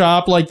your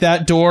shop, like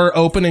that door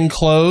open and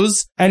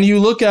close, and you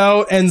look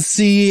out and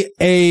see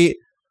a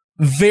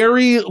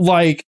very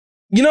like,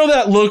 you know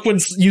that look when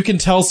you can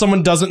tell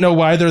someone doesn't know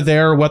why they're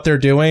there or what they're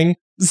doing?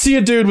 See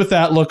a dude with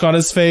that look on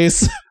his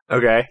face.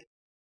 Okay.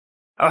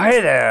 Oh, hey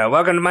there.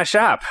 Welcome to my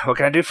shop. What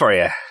can I do for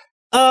you?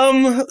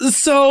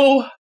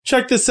 So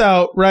check this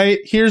out, right?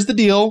 Here's the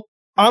deal.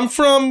 I'm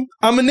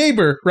a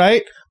neighbor,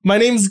 right? My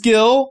name's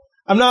Gil.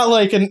 I'm not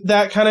like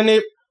that kind of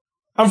neighbor.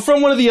 I'm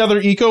from one of the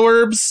other eco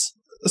herbs.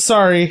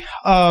 Sorry.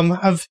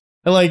 I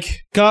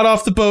got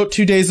off the boat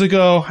 2 days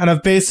ago and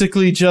I've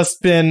basically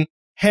just been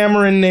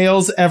hammering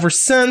nails ever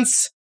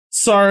since.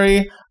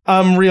 Sorry.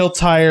 I'm real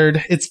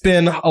tired. It's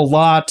been a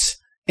lot.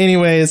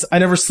 Anyways, I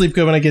never sleep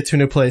good when I get to a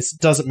new place.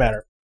 It doesn't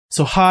matter.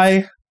 So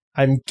hi,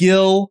 I'm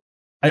Gil.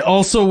 I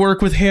also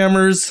work with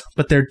hammers,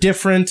 but they're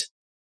different.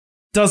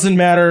 Doesn't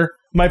matter.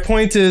 My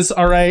point is,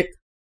 all right,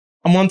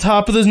 I'm on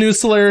top of the new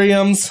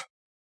solariums,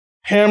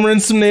 hammering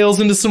some nails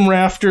into some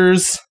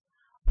rafters.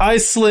 I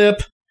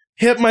slip,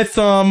 hit my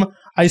thumb,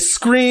 I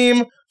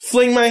scream,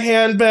 fling my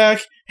hand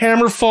back,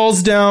 hammer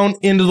falls down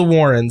into the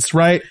Warrens,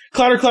 right?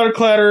 Clatter, clatter,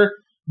 clatter,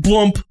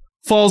 blump,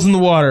 falls in the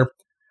water.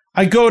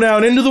 I go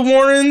down into the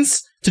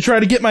Warrens to try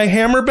to get my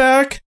hammer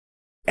back,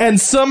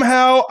 and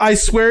somehow, I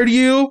swear to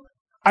you,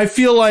 I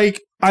feel like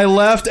I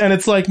left and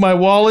it's like my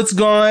wallet's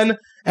gone,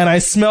 and I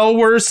smell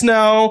worse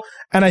now,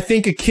 and I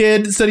think a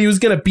kid said he was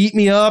going to beat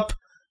me up.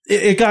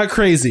 It got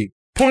crazy.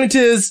 Point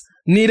is,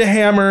 need a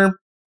hammer,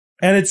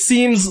 and it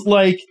seems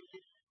like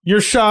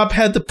your shop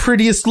had the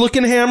prettiest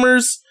looking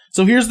hammers,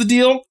 so here's the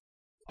deal.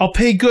 I'll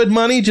pay good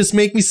money, just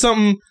make me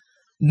something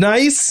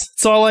nice.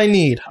 That's all I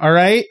need, all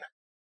right?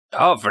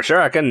 Oh, for sure.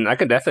 I can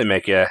definitely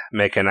make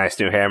a nice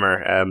new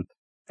hammer.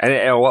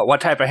 And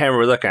what type of hammer are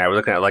we looking at? We're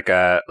looking at like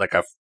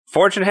a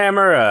fortune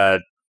hammer,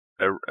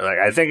 like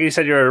I think you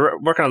said you were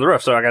working on the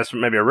roof, so I guess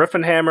maybe a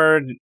roofing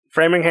hammer,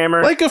 framing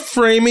hammer? Like a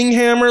framing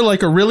hammer,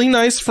 like a really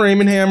nice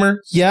framing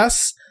hammer.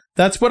 Yes,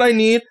 that's what I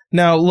need.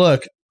 Now,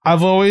 look,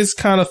 I've always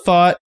kind of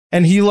thought,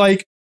 and he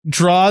like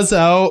draws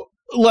out,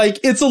 like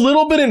it's a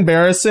little bit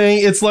embarrassing.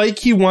 It's like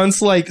he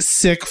wants like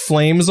sick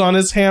flames on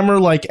his hammer,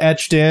 like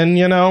etched in,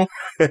 you know?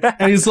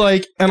 And he's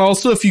like, and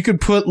also if you could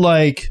put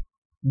like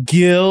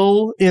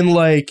Gil in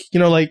like, you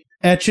know, like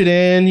etch it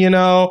in, you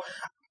know?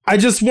 I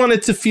just want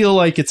it to feel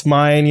like it's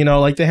mine, you know,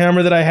 like the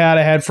hammer that I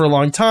had for a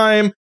long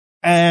time,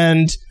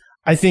 and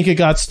I think it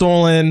got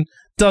stolen.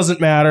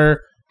 Doesn't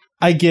matter.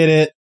 I get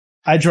it.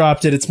 I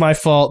dropped it. It's my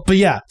fault. But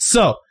yeah,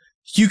 so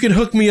you can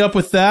hook me up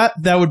with that.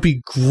 That would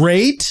be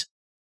great.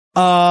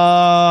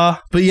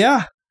 But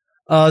yeah,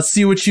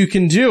 see what you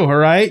can do. All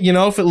right. You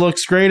know, if it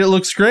looks great, it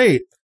looks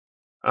great.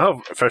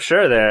 Oh, for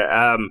sure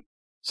there.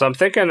 So I'm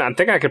thinking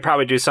I could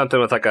probably do something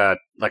with like a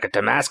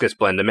Damascus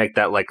blend to make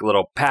that like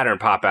little pattern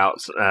pop out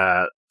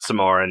some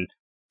more. And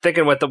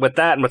thinking with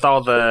that and with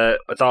all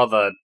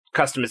the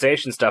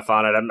customization stuff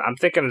on it, I'm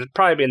thinking it'd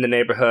probably be in the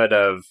neighborhood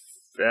of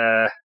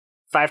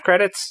 5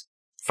 credits,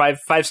 five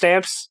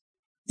stamps.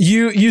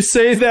 You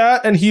say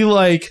that, and he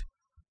like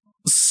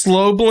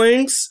slow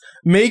blinks.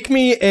 Make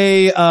me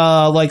a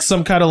like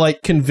some kind of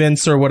like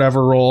convince or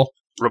whatever roll.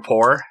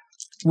 Rapport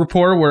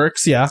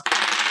works, yeah.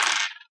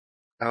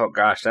 Oh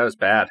gosh, that was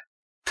bad.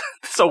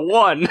 It's a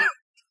 1.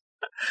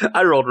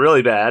 I rolled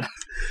really bad.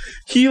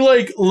 He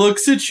like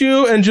looks at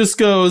you and just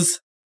goes,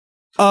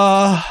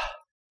 I'll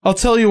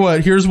tell you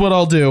what, here's what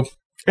I'll do.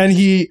 And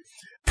he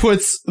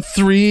puts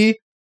 3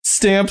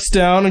 stamps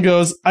down and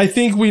goes, I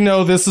think we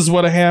know this is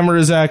what a hammer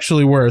is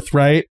actually worth,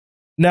 right?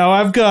 Now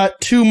I've got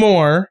 2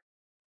 more.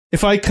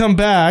 If I come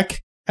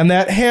back and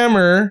that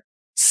hammer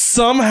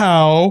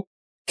somehow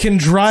can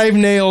drive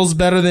nails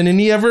better than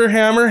any other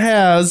hammer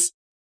has,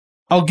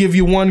 I'll give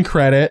you 1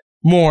 credit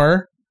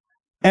more.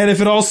 And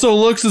if it also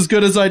looks as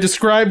good as I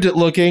described it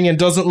looking and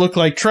doesn't look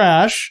like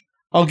trash,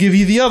 I'll give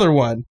you the other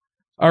 1.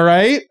 All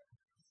right?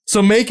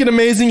 So make an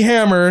amazing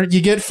hammer,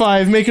 you get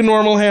 5. Make a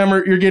normal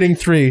hammer, you're getting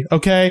 3.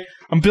 Okay?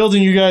 I'm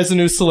building you guys a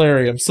new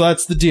solarium, so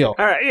that's the deal.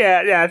 All right,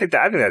 yeah, I think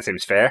that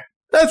seems fair.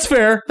 That's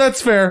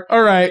fair.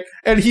 All right.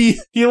 And he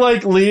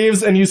like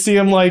leaves, and you see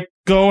him like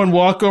go and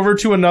walk over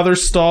to another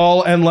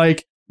stall and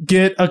like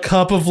get a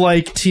cup of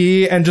like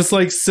tea and just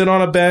like sit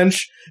on a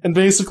bench and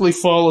basically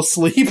fall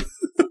asleep.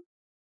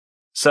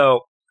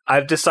 So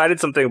I've decided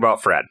something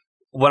about Fred.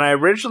 When I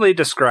originally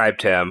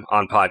described him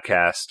on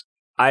podcast,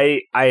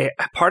 I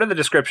part of the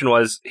description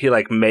was he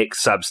like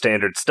makes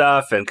substandard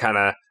stuff and kind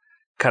of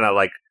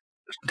like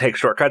take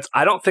shortcuts.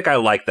 I don't think I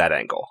like that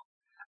angle.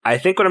 I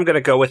think what I'm going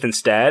to go with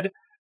instead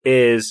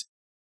is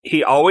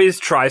he always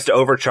tries to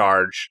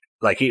overcharge.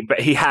 Like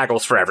he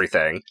haggles for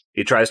everything.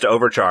 He tries to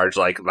overcharge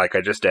like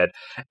I just did,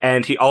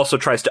 and he also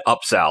tries to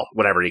upsell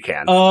whenever he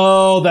can.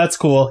 Oh, that's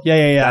cool.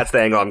 Yeah. That's the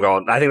angle I'm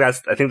going. I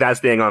think that's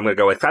the angle I'm going to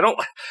go with. I don't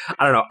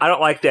know. I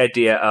don't like the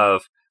idea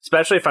of,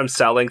 especially if I'm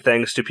selling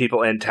things to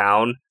people in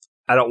town,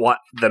 I don't want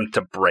them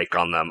to break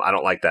on them. I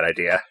don't like that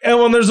idea. And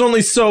when there's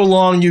only so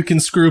long you can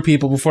screw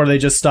people before they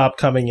just stop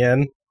coming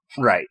in.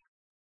 Right.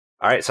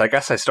 All right. So I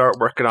guess I start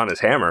working on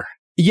his hammer.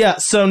 Yeah,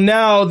 so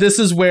now this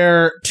is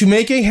where to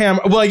make a hammer.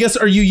 Well, I guess,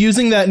 are you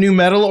using that new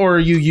metal, or are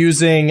you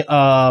using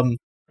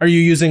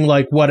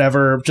like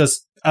whatever,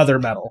 just other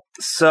metal?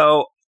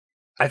 So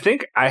I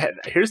think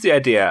here's the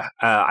idea.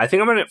 I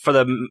think I'm gonna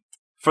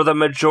for the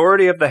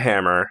majority of the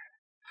hammer.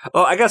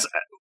 Well, I guess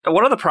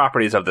what are the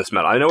properties of this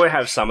metal? I know I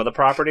have some of the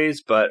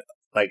properties, but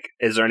like,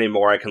 is there any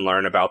more I can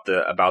learn about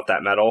that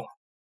metal?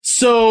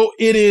 So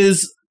it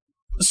is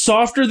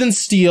softer than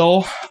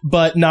steel,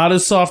 but not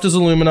as soft as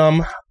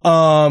aluminum.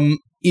 And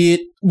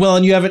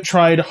you haven't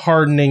tried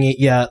hardening it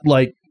yet,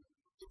 like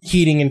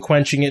heating and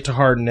quenching it to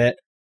harden it.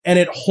 And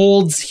it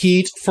holds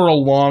heat for a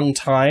long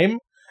time,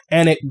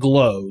 and it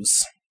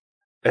glows.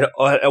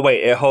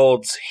 It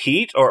holds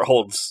heat or it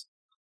holds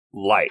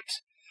light?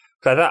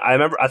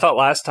 I thought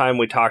last time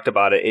we talked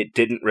about it, it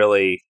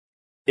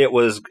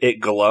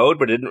glowed,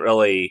 but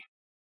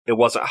it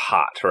wasn't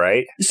hot,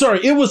 right? Sorry,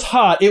 it was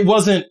hot. It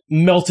wasn't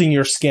melting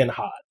your skin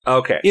hot.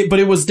 Okay. But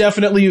it was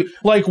definitely,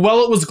 like,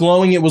 while it was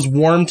glowing, it was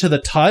warm to the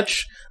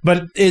touch,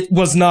 but it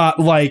was not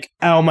like,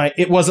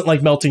 it wasn't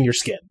like melting your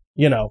skin.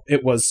 You know,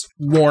 it was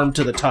warm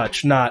to the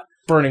touch, not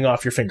burning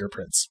off your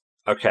fingerprints.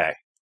 Okay.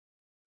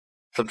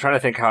 So I'm trying to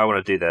think how I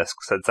want to do this,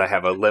 since I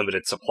have a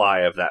limited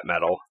supply of that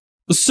metal.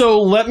 So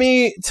let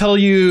me tell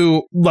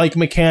you, like,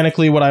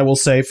 mechanically what I will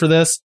say for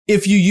this.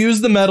 If you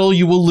use the metal,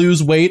 you will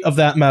lose weight of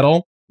that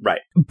metal.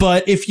 Right.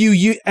 But if you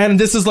use, and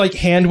this is like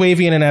hand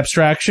wavy and an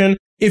abstraction,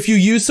 if you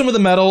use some of the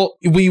metal,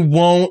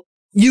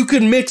 you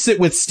could mix it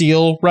with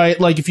steel, right?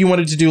 Like if you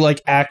wanted to do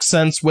like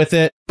accents with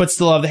it, but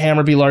still have the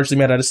hammer be largely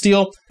made out of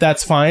steel,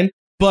 that's fine.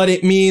 But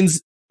it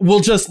means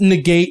we'll just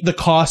negate the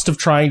cost of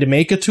trying to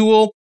make a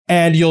tool,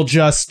 and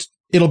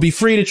it'll be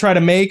free to try to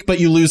make, but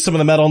you lose some of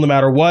the metal no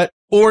matter what.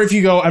 Or if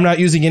you go, I'm not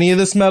using any of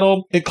this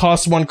metal, it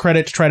costs 1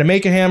 credit to try to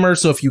make a hammer,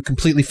 so if you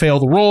completely fail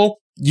the roll,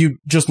 you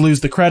just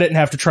lose the credit and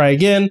have to try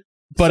again.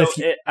 But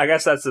I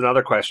guess that's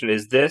another question.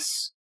 Is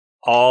this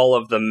all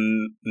of the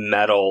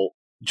metal,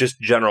 just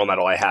general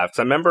metal I have? Because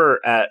I remember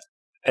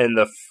in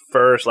the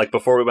first, like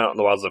before we went out in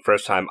the wilds the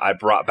first time, I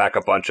brought back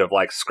a bunch of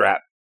like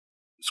scrap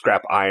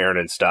iron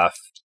and stuff.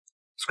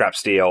 scrap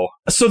steel.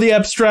 So the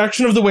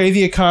abstraction of the way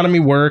the economy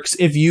works,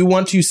 if you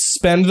want to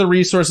spend the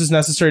resources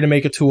necessary to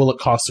make a tool, it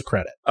costs a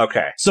credit.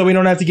 Okay. So we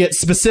don't have to get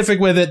specific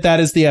with it. That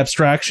is the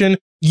abstraction.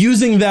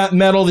 Using that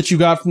metal that you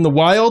got from the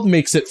wild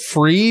makes it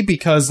free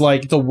because,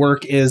 like, the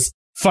work is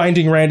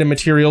finding random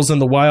materials in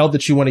the wild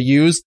that you want to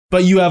use,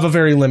 but you have a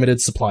very limited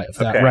supply of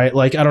that, right?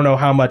 Like, I don't know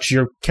how much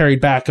you're carried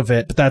back of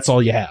it, but that's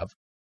all you have.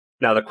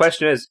 Now, the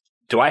question is,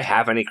 do I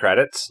have any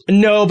credits?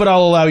 No, but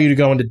I'll allow you to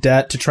go into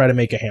debt to try to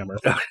make a hammer.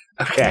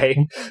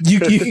 Okay. You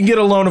can get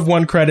a loan of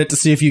 1 credit to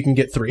see if you can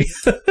get 3.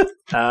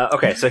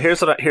 Okay, so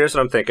here's what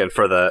I'm thinking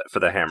for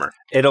the hammer.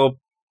 It'll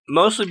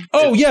mostly...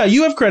 Oh, yeah,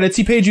 you have credits.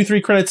 He paid you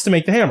 3 credits to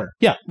make the hammer.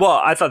 Yeah.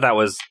 Well, I thought that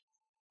was...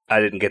 I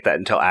didn't get that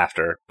until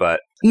after, but...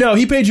 No,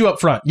 he paid you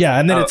up front. Yeah,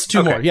 and then it's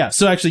 2 more. Yeah,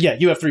 so actually, yeah,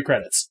 you have 3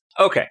 credits.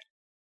 Okay.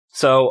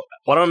 So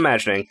what I'm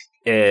imagining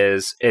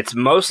is it's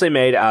mostly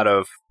made out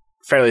of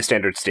fairly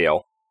standard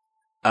steel.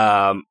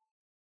 You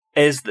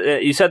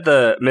said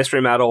the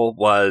mystery metal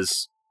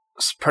was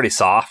pretty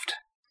soft?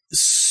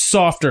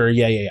 Softer,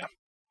 yeah.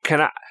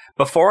 Can I,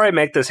 before I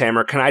make this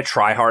hammer, can I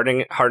try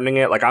hardening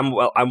it? Like, I'm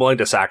willing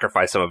to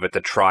sacrifice some of it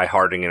to try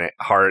hardening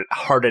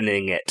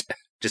it,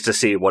 just to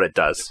see what it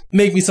does.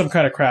 Make me some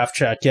kind of craft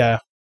check, yeah.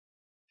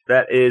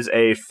 That is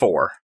a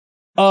 4.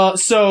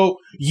 So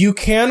you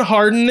can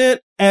harden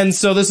it, and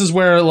so this is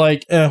where,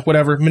 like,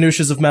 whatever,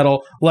 minutiae of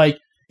metal, like,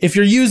 if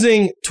you're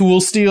using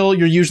tool steel,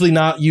 you're usually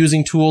not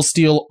using tool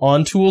steel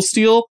on tool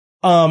steel.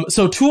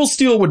 So tool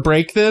steel would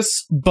break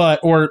this,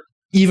 or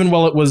even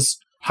while it was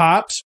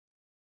hot,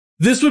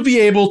 this would be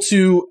able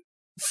to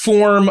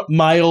form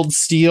mild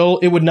steel.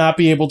 It would not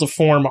be able to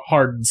form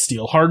hardened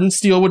steel. Hardened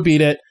steel would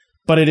beat it,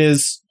 but it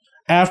is,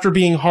 after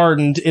being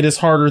hardened, it is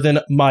harder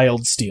than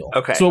mild steel.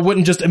 Okay. So it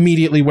wouldn't just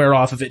immediately wear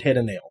off if it hit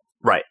a nail.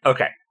 Right.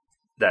 Okay.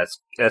 That's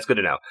good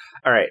to know.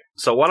 All right.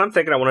 So what I'm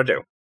thinking I want to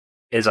do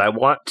is I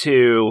want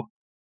to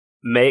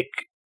make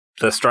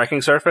the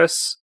striking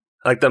surface,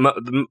 like the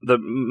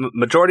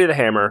majority of the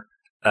hammer,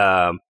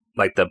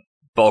 like the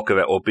bulk of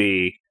it will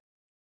be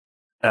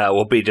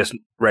just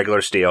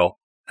regular steel,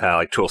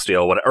 like tool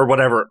steel,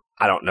 whatever.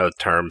 I don't know the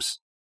terms.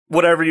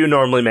 Whatever you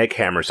normally make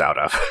hammers out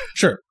of.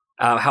 Sure.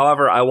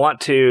 However, I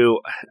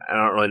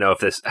don't really know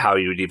how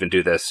you would even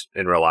do this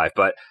in real life,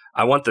 but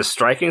I want the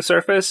striking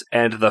surface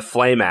and the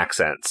flame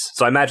accents.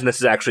 So I imagine this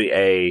is actually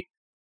a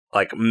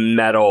like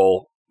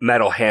metal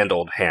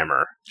handled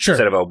hammer, sure,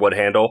 instead of a wood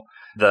handle.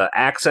 The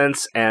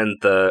accents and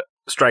the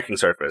striking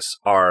surface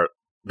are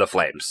the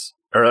flames,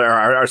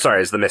 or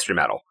sorry, is the mystery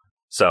metal.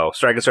 So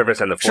striking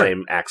surface and the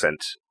flame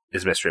accent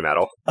is mystery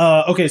metal.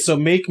 Okay, so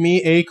make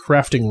me a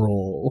crafting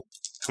roll.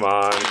 Come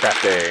on,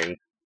 crafting.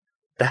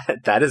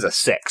 That is a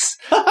 6.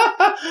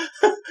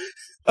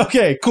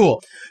 Okay,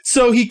 cool.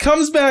 So he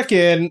comes back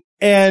in,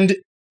 and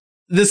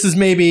this is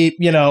maybe,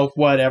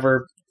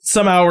 whatever,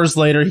 some hours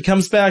later, he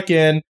comes back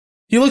in.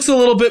 He looks a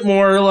little bit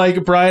more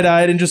like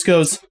bright-eyed and just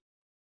goes,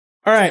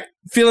 all right,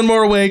 feeling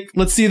more awake.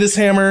 Let's see this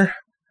hammer.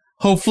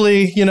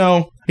 Hopefully,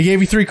 I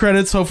gave you 3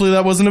 credits. Hopefully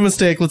that wasn't a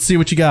mistake. Let's see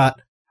what you got.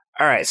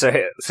 All right, so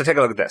take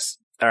a look at this.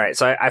 All right,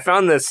 so I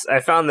found this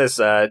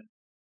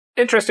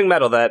interesting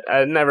metal that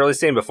I'd never really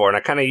seen before, and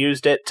I kind of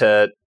used it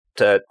to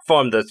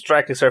form the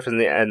striking surface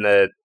and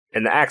the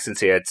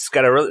accents here. It's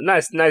got a really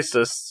nice,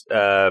 it's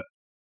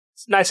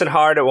nice and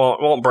hard. It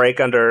won't break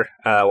under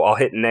while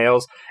hitting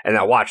nails. And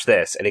now watch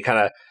this, and he kind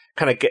of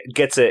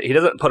gets it. He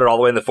doesn't put it all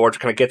the way in the forge.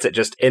 Kind of gets it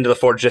just into the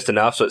forge just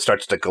enough so it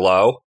starts to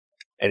glow,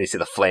 and you see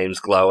the flames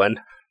glowing,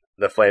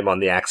 the flame on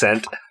the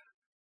accent.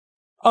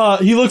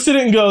 He looks at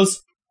it and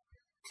goes,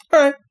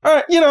 all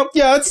right,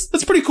 yeah,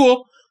 it's pretty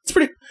cool. It's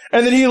pretty.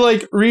 And then he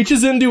like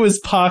reaches into his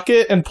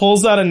pocket and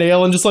pulls out a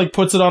nail and just like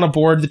puts it on a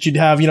board that you'd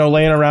have,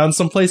 laying around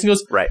someplace. And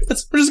goes, right,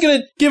 we're just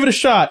gonna give it a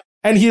shot.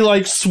 And he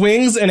like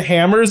swings and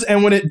hammers,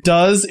 and when it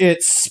does,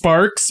 it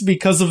sparks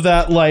because of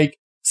that like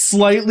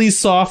slightly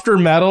softer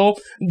metal.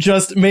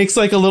 Just makes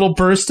like a little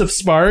burst of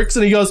sparks.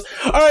 And he goes,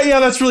 all right, yeah,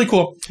 that's really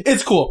cool.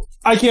 It's cool.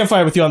 I can't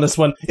fight with you on this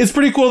one. It's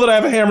pretty cool that I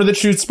have a hammer that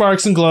shoots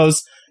sparks and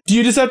glows. Do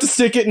you just have to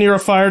stick it near a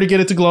fire to get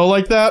it to glow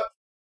like that?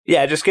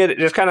 Yeah, just a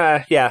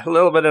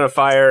little bit in a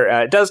fire.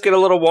 It does get a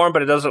little warm,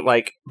 but it doesn't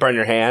like burn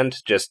your hand.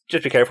 Just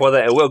be careful with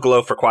it. It will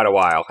glow for quite a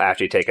while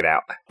after you take it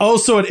out. Oh,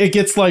 so it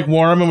gets like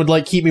warm and would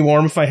like keep me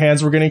warm if my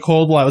hands were getting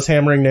cold while I was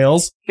hammering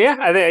nails? Yeah,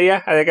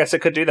 I guess it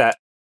could do that.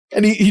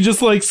 And he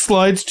just like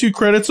slides 2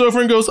 credits over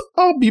and goes,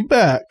 I'll be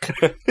back.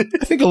 I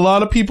think a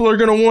lot of people are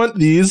going to want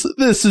these.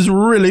 This is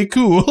really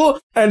cool.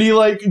 And he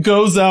like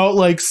goes out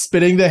like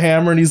spitting the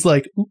hammer, and he's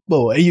like,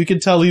 boy, you can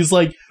tell he's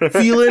like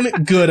feeling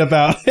good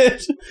about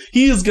it.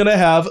 He is going to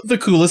have the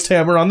coolest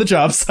hammer on the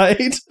job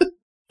site.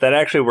 That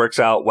actually works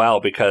out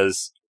well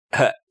because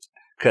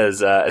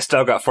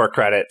Estelle got 4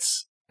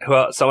 credits.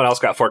 Well, someone else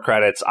got 4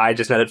 credits. I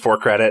just netted 4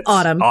 credits.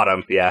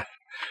 Autumn, yeah.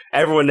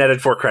 Everyone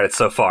netted 4 credits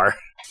so far.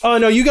 Oh,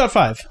 no, you got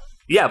 5.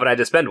 Yeah, but I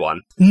just spend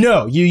 1.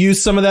 No, you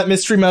use some of that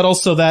mystery metal,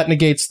 so that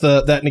negates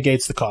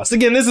the cost.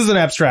 Again, this is an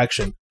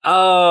abstraction.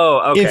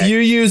 Oh, okay. If you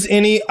use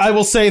any, I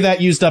will say that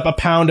used up a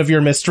pound of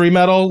your mystery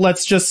metal,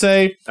 let's just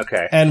say.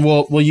 Okay. And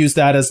we'll use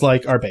that as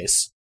like our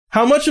base.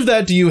 How much of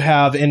that do you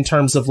have in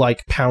terms of,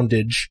 like,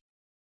 poundage?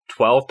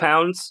 12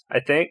 pounds, I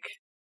think.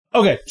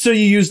 Okay, so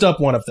you used up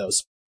one of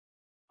those.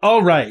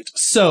 All right,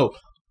 so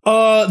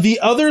the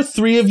other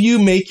three of you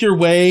make your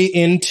way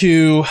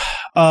into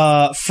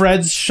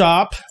Fred's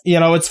shop. You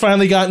know, it's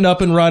finally gotten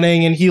up and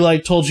running, and he,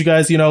 like, told you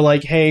guys, you know,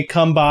 like, hey,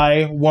 come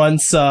by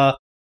once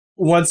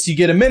you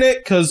get a minute,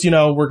 because, you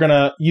know, we're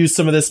gonna use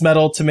some of this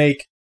metal to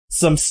make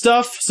some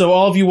stuff. So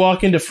all of you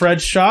walk into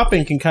Fred's shop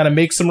and can kind of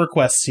make some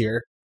requests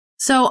here.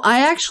 So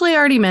I actually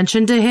already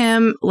mentioned to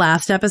him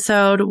last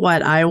episode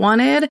what I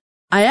wanted.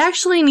 I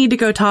actually need to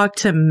go talk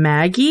to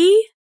Maggie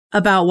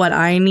about what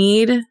I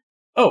need.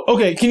 Oh,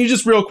 okay. Can you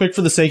just real quick,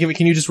 for the sake of it,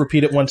 can you just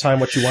repeat it one time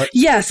what you want?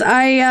 Yes,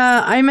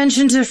 I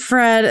mentioned to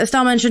Fred,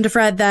 Estelle mentioned to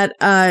Fred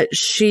that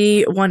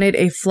she wanted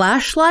a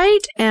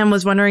flashlight and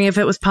was wondering if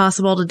it was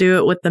possible to do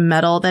it with the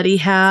metal that he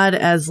had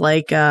as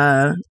like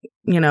a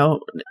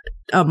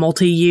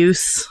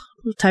multi-use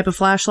type of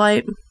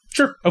flashlight.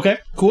 Sure. Okay,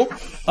 cool.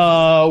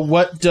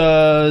 What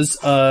does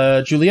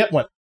Juliet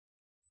want?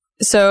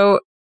 So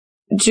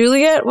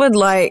Juliet would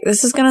like,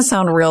 this is going to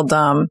sound real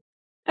dumb,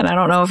 and I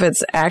don't know if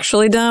it's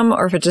actually dumb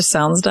or if it just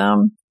sounds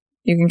dumb.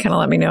 You can kind of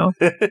let me know.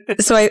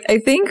 So I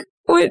think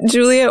what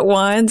Juliet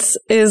wants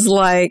is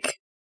like,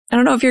 I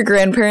don't know if your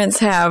grandparents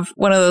have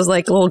one of those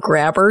like little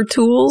grabber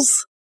tools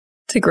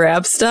to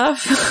grab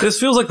stuff. This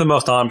feels like the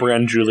most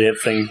on-brand Juliet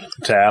thing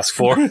to ask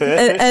for.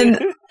 and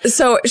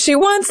so she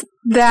wants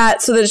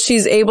that so that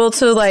she's able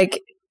to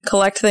like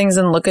collect things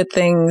and look at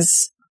things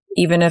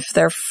even if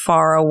they're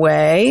far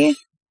away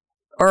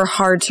or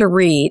hard to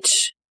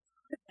reach.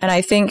 And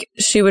I think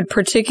she would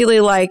particularly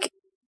like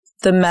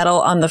the metal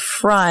on the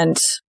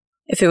front.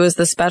 If it was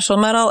the special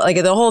metal,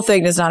 like the whole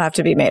thing does not have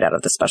to be made out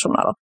of the special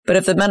metal. But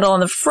if the metal on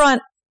the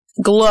front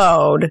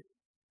glowed,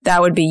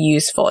 that would be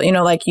useful. You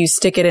know, like you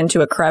stick it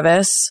into a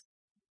crevice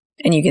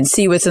and you can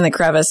see what's in the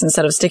crevice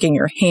instead of sticking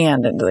your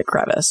hand into the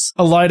crevice.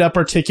 A light up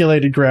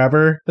articulated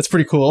grabber. That's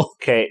pretty cool.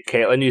 Okay,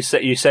 Caitlin, you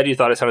said you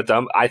thought it sounded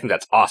dumb. I think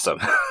that's awesome.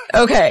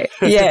 Okay,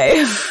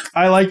 yay.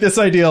 I like this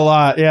idea a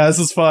lot. Yeah, this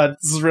is fun.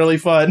 This is really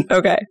fun.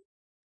 Okay.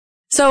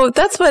 So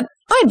that's what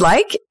I'd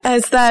like.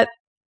 Is that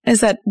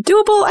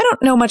doable? I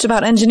don't know much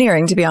about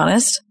engineering, to be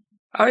honest.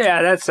 Oh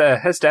yeah, that's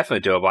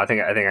definitely doable. I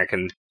think I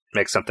can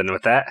make something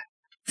with that.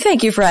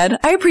 Thank you, Fred.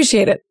 I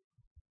appreciate it.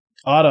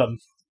 Autumn,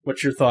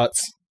 what's your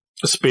thoughts?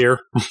 A spear.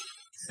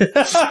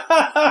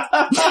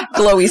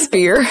 Glowy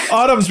spear.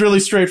 Autumn's really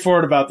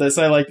straightforward about this.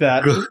 I like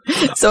that.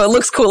 So it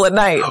looks cool at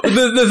night.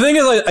 The thing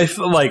is,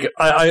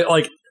 I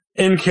like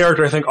in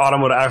character, I think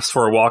Autumn would ask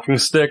for a walking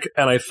stick,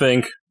 and I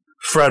think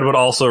Fred would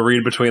also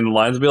read between the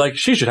lines and be like,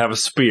 she should have a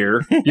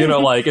spear. You know,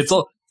 like it's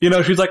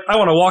she's like, I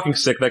want a walking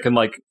stick that can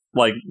like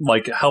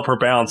help her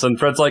balance. And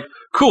Fred's like,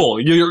 cool,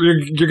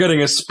 you're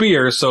getting a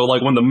spear, so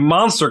like when the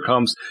monster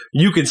comes,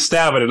 you can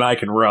stab it and I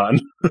can run.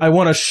 I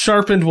want a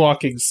sharpened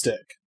walking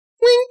stick.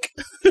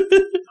 Wink.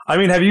 I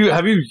mean, have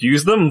you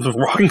used them? The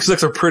walking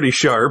sticks are pretty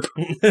sharp.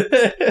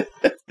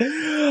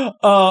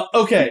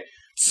 Okay.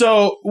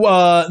 So,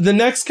 the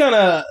next kind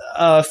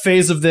of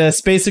phase of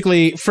this,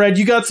 basically, Fred,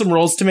 you got some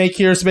rolls to make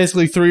here. So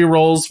basically 3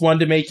 rolls, 1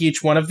 to make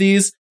each one of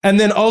these. And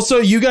then also,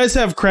 you guys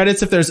have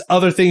credits if there's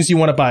other things you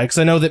want to buy, because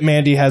I know that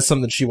Mandy has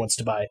something she wants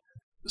to buy.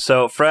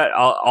 So, Fred,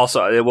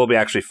 it will be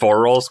actually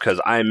 4 rolls,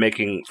 because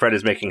Fred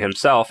is making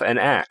himself an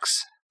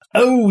axe.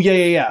 Oh,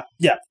 yeah.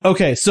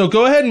 Okay, so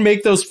go ahead and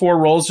make those 4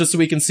 rolls just so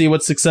we can see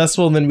what's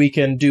successful, and then we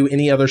can do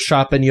any other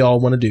shopping y'all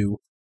want to do.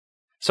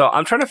 So,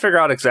 I'm trying to figure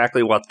out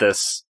exactly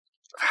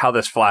how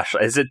this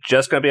flashlight, is it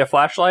just going to be a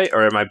flashlight,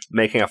 or am I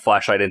making a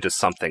flashlight into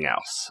something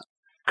else?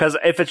 Because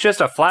if it's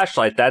just a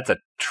flashlight, that's a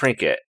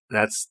trinket.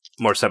 That's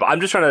more simple. I'm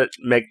just trying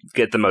to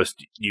get the most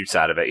use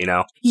out of it, you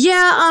know?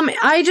 Yeah,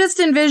 I just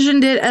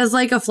envisioned it as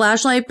like a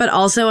flashlight, but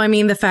also, I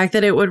mean, the fact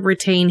that it would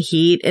retain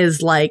heat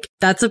is like,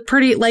 that's a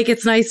pretty, like,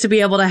 it's nice to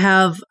be able to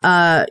have,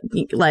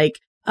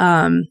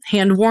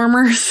 hand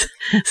warmers.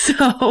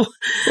 So.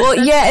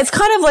 Well, yeah, it's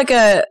kind of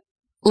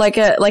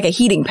like a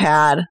heating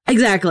pad.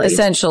 Exactly.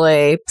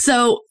 Essentially.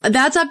 So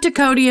that's up to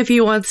Cody if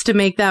he wants to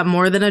make that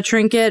more than a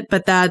trinket,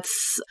 but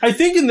that's... I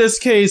think in this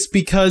case,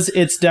 because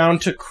it's down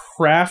to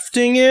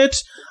crafting it,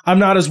 I'm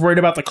not as worried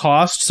about the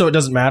cost, so it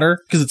doesn't matter,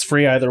 because it's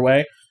free either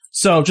way.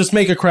 So just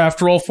make a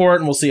craft roll for it,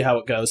 and we'll see how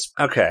it goes.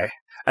 Okay.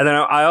 And then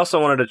I also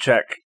wanted to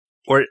check,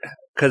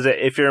 because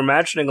if you're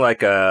imagining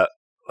like an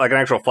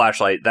actual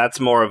flashlight,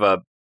 that's more of a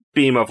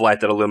beam of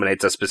light that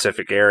illuminates a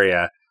specific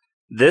area.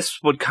 This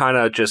would kind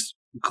of just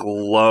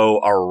glow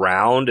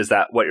around. Is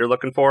that what you're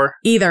looking for?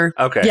 Either.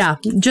 Okay. Yeah.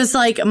 Just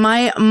like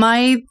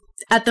my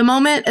at the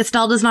moment,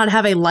 Estelle does not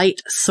have a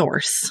light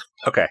source.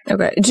 Okay.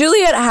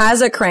 Juliet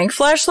has a crank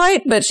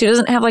flashlight, but she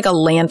doesn't have like a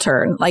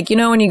lantern. Like, you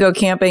know, when you go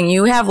camping,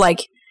 you have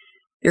like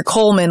your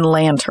Coleman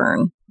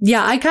lantern.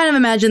 Yeah, I kind of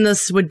imagine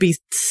this would be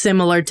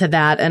similar to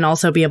that and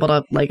also be able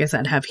to, like I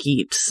said, have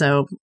heat.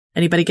 So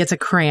anybody gets a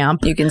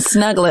cramp, you can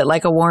snuggle it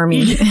like a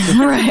wormy.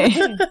 Right.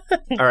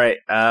 All right.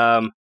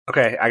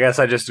 Okay, I guess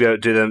I just go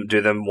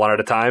do them one at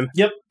a time.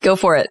 Yep. Go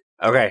for it.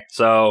 Okay,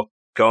 so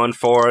going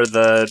for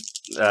the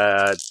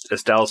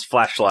Estelle's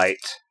flashlight.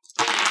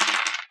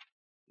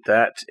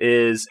 That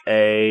is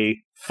a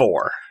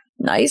 4.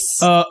 Nice.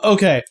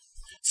 Okay.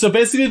 So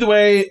basically the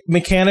way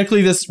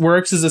mechanically this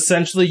works is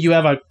essentially you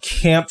have a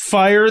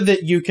campfire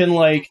that you can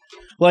like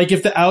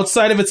if the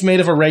outside of it's made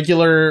of a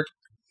regular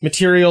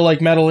material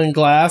like metal and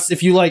glass,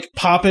 if you like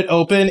pop it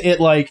open, it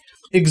like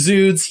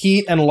exudes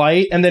heat and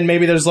light, and then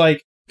maybe there's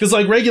like, because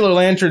like regular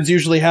lanterns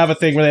usually have a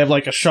thing where they have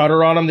like a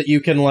shutter on them that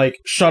you can like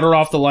shutter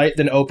off the light,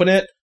 then open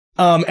it,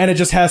 and it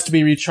just has to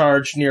be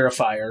recharged near a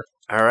fire.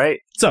 All right.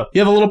 So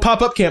you have a little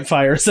pop-up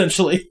campfire,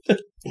 essentially.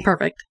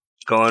 Perfect.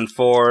 Going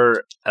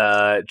for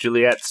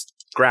Juliet's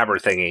grabber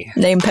thingy.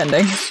 Name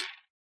pending.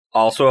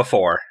 Also a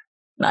 4.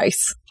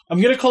 Nice. I'm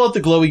going to call it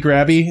the Glowy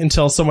Grabby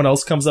until someone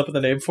else comes up with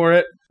a name for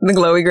it. The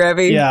glowy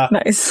grabby? Yeah.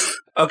 Nice.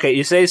 Okay,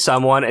 you say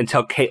someone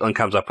until Caitlin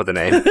comes up with a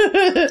name.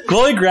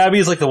 Glowy Grabby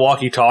is like the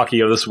walkie-talkie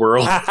of this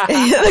world.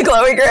 The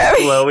glowy grabby.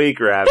 Glowy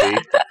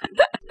Grabby.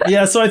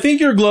 Yeah, so I think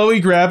your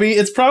Glowy Grabby,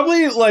 it's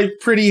probably like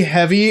pretty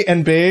heavy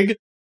and big,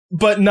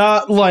 but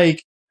not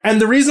like, and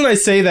the reason I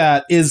say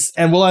that is,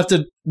 and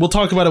we'll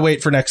talk about a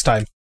weight for next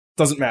time.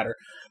 Doesn't matter.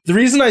 The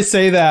reason I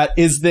say that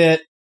is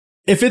that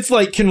if it's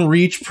like can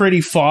reach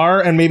pretty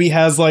far and maybe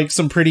has like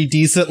some pretty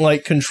decent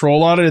like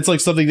control on it, it's like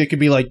something that could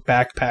be like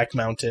backpack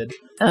mounted.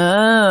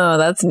 Oh,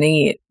 that's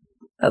neat.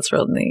 That's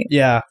real neat.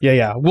 Yeah.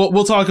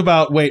 We'll talk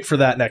about weight for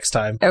that next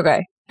time.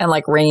 Okay. And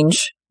like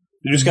range.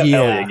 You just got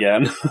Ellie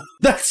again.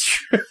 That's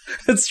true.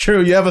 That's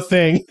true. You have a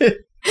thing.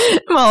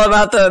 I'm all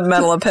about the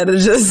metal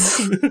appendages.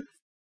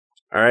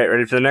 All right,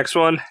 ready for the next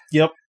one?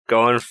 Yep.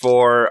 Going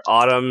for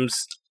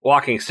Autumn's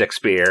walking stick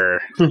spear.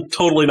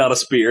 Totally not a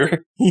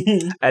spear.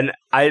 And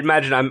I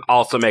imagine I'm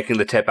also making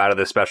the tip out of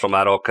this special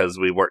metal because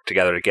we worked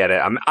together to get it.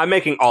 I'm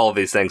making all of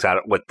these things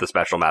out with the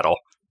special metal.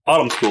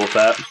 Autumn's cool with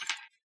that.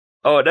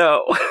 Oh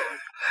no.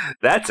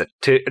 That's a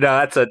 2. No,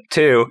 that's a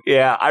 2.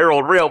 Yeah, I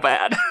rolled real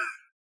bad.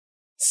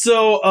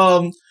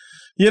 So,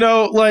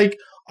 like,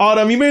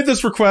 Autumn, you made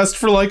this request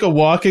for like a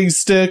walking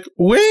stick,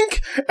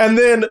 wink, and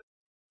then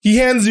he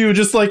hands you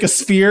just like a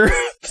spear.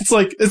 It's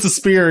like, it's a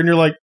spear, and you're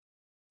like,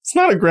 it's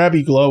not a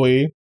grabby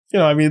glowy.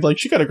 Like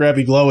she got a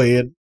grabby glowy,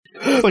 and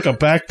it's like a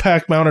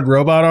backpack mounted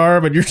robot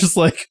arm, and you're just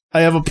like,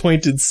 I have a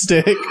pointed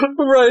stick.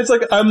 Right, it's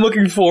like, I'm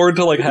looking forward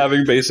to like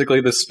having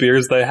basically the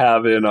spears they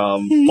have in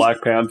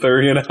Black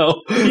Panther, Yeah,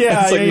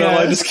 it's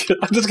like,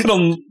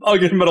 I'll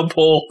get a metal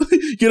pole.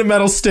 Get a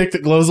metal stick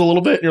that glows a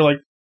little bit, and you're like,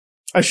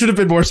 I should have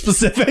been more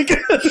specific.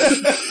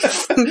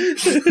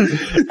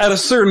 At a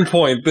certain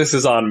point, this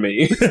is on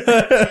me.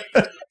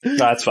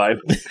 That's fine.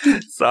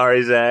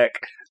 Sorry, Zach.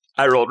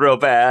 I rolled real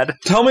bad.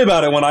 Tell me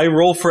about it when I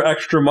roll for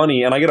extra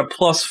money and I get a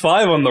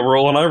 +5 on the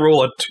roll and I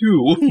roll a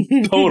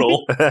 2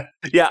 total.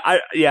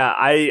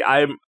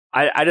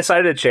 I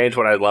decided to change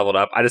when I leveled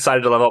up. I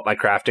decided to level up my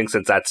crafting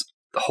since that's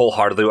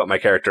wholeheartedly what my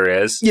character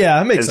is. Yeah,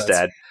 that makes instead.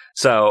 sense.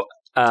 So,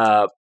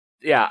 I'm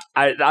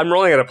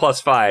rolling at a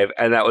 +5,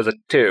 and that was a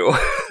 2.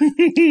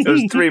 It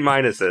was 3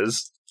 minuses.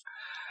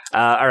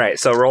 All right,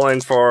 so rolling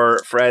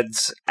for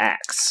Fred's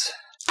axe.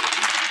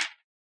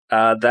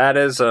 That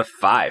is a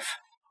 5.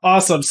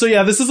 Awesome. So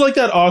yeah, this is like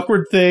that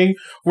awkward thing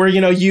where,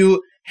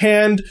 you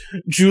hand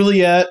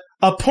Juliet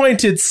a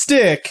pointed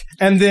stick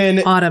and then...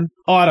 Autumn,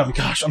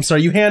 gosh, I'm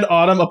sorry. You hand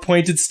Autumn a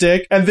pointed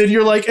stick and then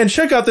you're like, and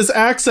check out this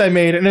axe I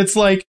made. And it's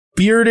like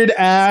bearded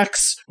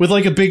axe with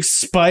like a big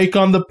spike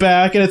on the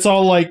back and it's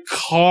all like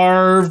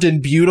carved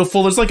and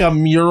beautiful. There's like a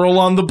mural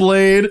on the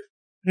blade. And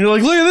you're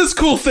like, look at this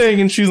cool thing.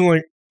 And she's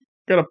like,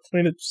 got a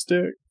pointed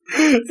stick.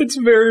 It's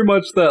very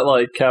much that,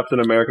 like, Captain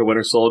America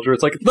Winter Soldier.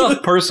 It's like, it's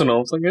not personal.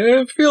 It's like,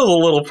 it feels a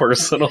little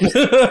personal.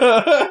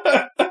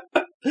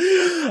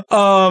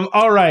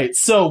 All right.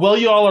 So, while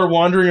you all are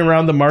wandering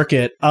around the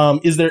market,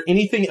 is there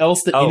anything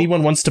else that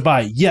anyone wants to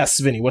buy? Yes,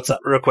 Vinny, what's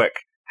up? Real quick.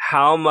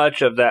 How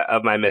much of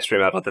my mystery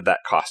metal did that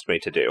cost me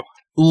to do?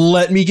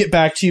 Let me get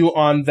back to you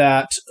on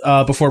that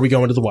before we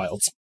go into the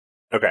wilds.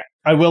 Okay.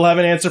 I will have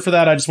an answer for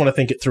that. I just want to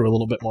think it through a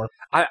little bit more.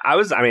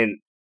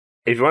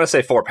 If you want to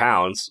say 4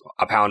 pounds,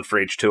 a pound for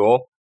each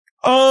tool.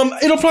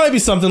 It'll probably be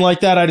something like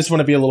that. I just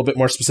want to be a little bit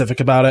more specific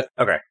about it.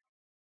 Okay.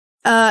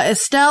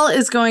 Estelle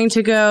is going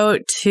to go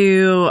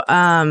to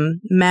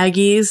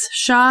Maggie's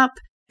shop,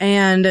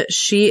 and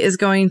she is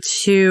going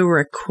to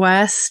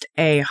request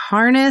a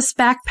harness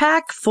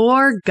backpack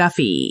for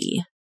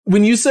Guffy.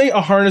 When you say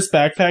a harness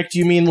backpack, do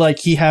you mean like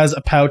he has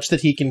a pouch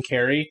that he can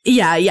carry?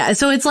 Yeah.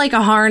 So it's like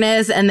a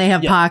harness and they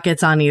have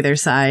pockets on either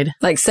side.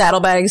 Like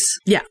saddlebags?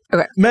 Yeah.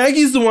 Okay.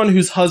 Maggie's the one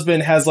whose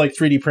husband has like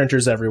 3D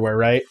printers everywhere,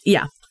 right?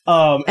 Yeah.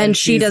 And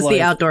she does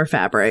the outdoor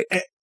fabric.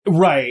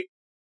 Right.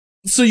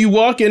 So you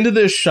walk into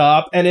this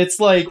shop and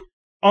it's like,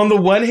 on the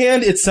one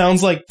hand, it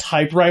sounds like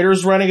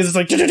typewriters running as it's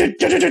like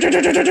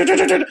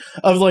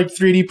of like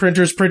 3D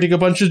printers printing a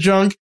bunch of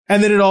junk.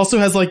 And then it also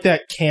has like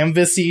that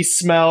canvasy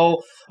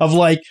smell of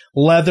like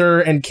leather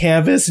and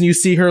canvas. And you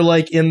see her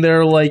like in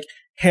there like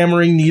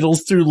hammering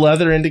needles through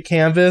leather into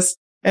canvas.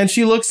 And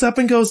she looks up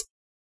and goes,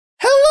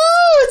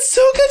 "Hello, it's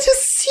so good to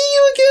see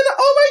you again.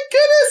 Oh my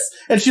goodness."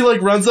 And she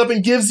like runs up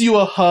and gives you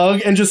a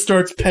hug and just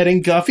starts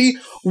petting Guffy.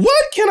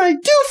 "What can I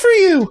do for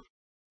you?"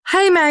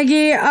 Hey,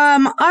 Maggie.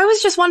 I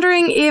was just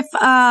wondering if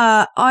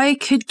I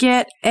could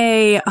get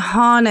a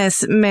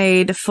harness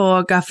made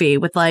for Guffy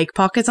with, like,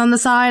 pockets on the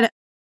side.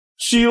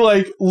 She,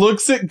 like,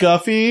 looks at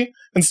Guffy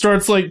and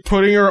starts, like,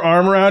 putting her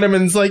arm around him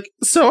and is like,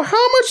 so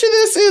how much of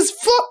this is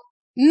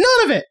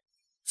none of it.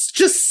 It's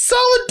just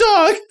solid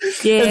dog.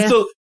 Yeah. And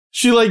so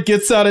she, like,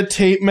 gets out a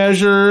tape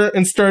measure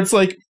and starts,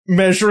 like,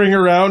 measuring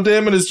around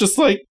him and is just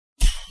like,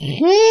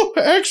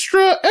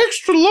 extra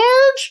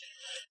large.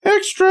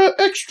 Extra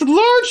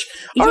large.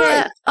 All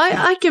right.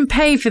 I can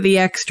pay for the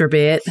extra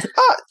bit.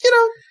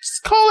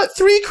 Just call it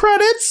 3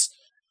 credits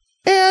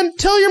and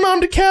tell your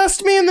mom to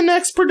cast me in the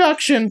next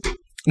production.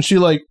 And she,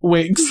 like,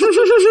 winks.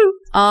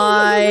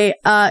 I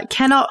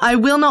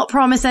will not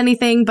promise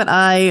anything, but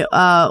I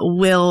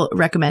will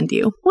recommend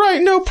you.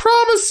 Right, no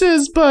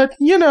promises, but,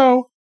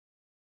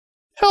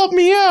 help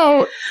me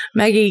out.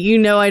 Maggie, you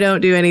know I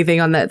don't do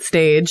anything on that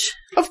stage.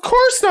 Of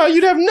course not.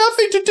 You'd have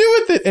nothing to do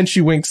with it. And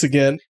she winks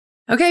again.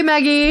 Okay,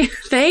 Maggie.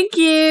 Thank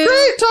you.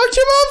 Great, talk to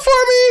your mom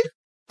for me.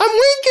 I'm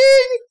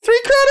winking.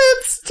 3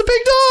 credits. It's a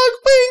big dog.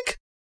 Wink.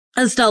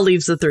 Estelle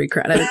leaves the 3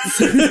 credits.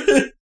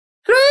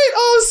 Great,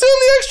 I'll assume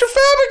the extra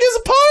fabric is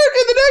a part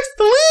in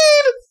the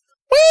lead.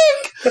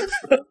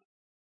 Wink.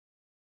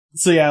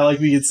 So yeah, like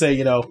we could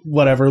say,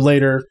 whatever,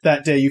 later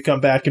that day you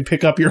come back and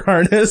pick up your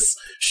harness.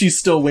 She's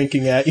still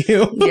winking at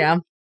you. Yeah.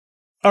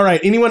 All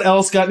right, anyone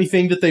else got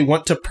anything that they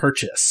want to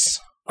purchase?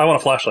 I want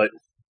a flashlight.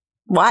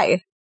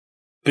 Why?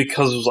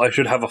 Because I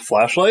should have a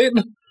flashlight?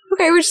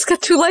 Okay, we just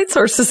got 2 light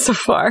sources so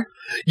far.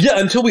 Yeah,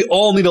 until we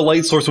all need a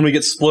light source when we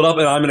get split up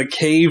and I'm in a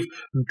cave,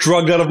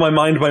 drugged out of my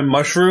mind by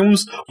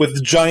mushrooms,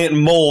 with giant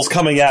moles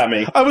coming at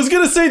me. I was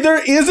gonna say,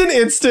 there is an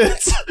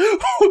instance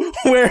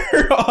where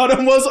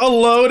Autumn was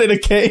alone in a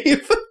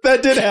cave.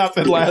 That did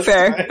happen last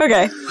Fair. time.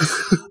 Okay.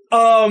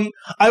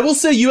 I will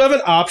say you have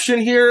an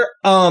option here.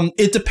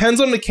 It depends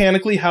on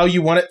mechanically how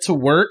you want it to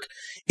work.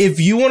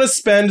 If you want to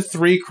spend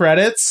 3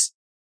 credits,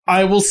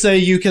 I will say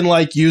you can,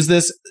 like, use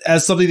this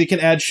as something that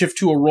can add shift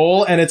to a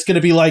roll, and it's going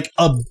to be, like,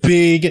 a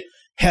big,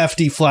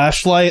 hefty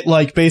flashlight,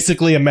 like,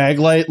 basically a mag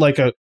light, like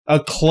a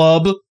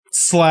club /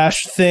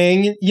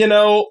 thing,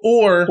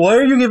 or... Why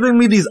are you giving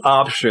me these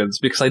options?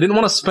 Because I didn't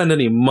want to spend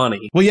any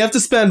money. Well, you have to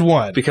spend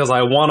 1. Because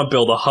I want to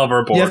build a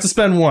hoverboard. You have to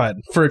spend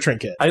 1 for a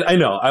trinket. I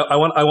know. I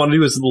want to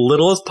do as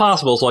little as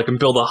possible so I can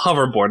build a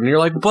hoverboard. And you're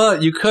like,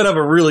 but you could have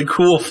a really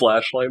cool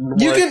flashlight.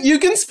 You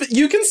can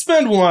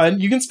spend 1.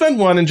 You can spend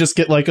 1 and just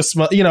get like a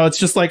it's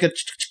just like a.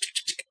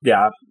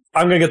 Yeah,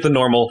 I'm gonna get the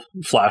normal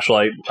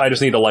flashlight. I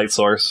just need a light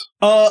source.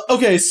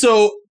 Okay,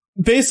 so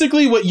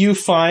basically what you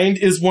find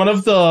is one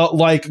of the,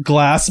 like,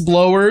 glass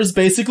blowers.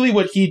 Basically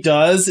what he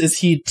does is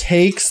he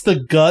takes the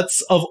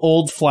guts of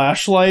old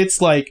flashlights,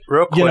 like,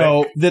 real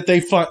quick, that they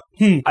find.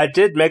 I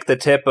did make the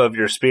tip of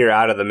your spear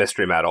out of the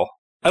mystery metal.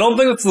 I don't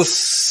think it's the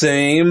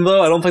same,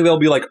 though. I don't think they'll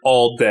be, like,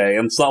 all day.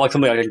 And it's not like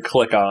something I can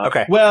click on.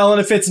 Okay. Well, and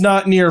if it's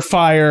not near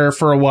fire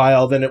for a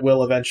while, then it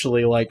will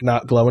eventually, like,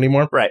 not glow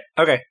anymore. Right.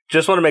 Okay.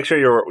 Just want to make sure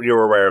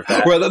you're aware of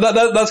that. Well,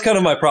 that's kind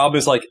of my problem.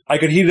 Is, like, I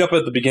could heat it up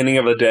at the beginning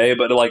of the day,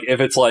 but, like, if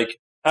it's, like,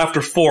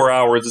 after 4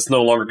 hours, it's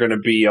no longer going to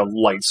be a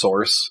light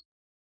source.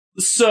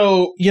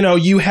 So,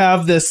 you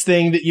have this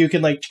thing that you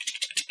can, like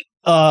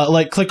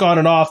click on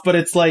and off, but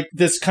it's like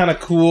this kind of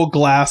cool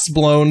glass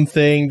blown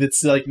thing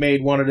that's, like,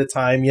 made one at a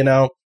time,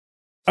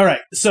 All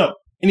right. So,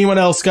 anyone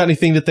else got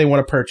anything that they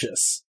want to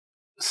purchase?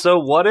 So,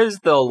 what is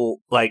the,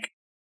 like,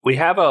 we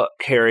have a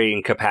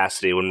carrying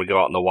capacity when we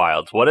go out in the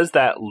wilds. What is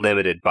that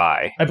limited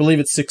by? I believe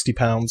it's 60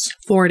 pounds.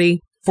 40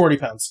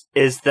 pounds.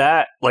 Is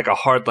that, like, a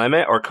hard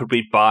limit, or could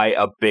we buy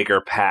a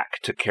bigger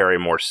pack to carry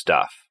more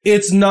stuff?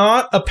 It's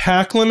not a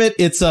pack limit.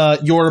 It's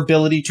your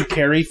ability to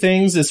carry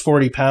things is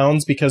 40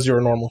 pounds because you're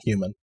a normal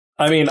human.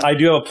 I mean, I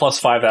do have a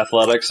 +5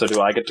 athletics, so do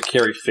I get to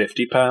carry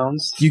 50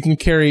 pounds? You can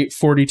carry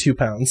 42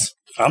 pounds.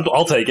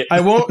 I'll take it.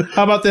 I won't.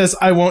 How about this?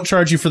 I won't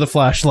charge you for the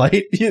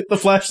flashlight. The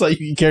flashlight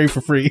you can carry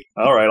for free.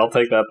 All right, I'll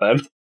take that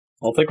then.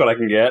 I'll take what I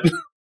can get.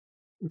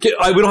 We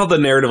don't have to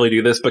narratively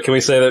do this, but can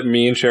we say that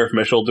me and Sheriff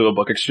Mitchell do a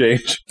book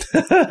exchange?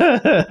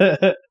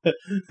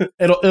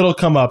 It'll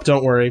come up.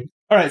 Don't worry.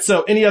 All right.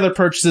 So, any other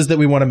purchases that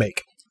we want to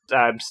make?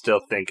 I'm still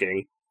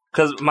thinking,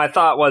 because my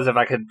thought was if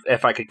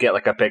I could get,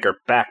 like, a bigger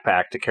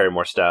backpack to carry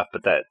more stuff,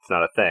 but that's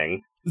not a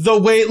thing. The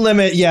weight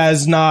limit,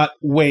 is not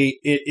weight.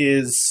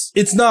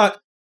 It's not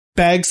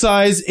bag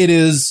size. It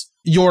is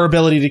your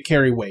ability to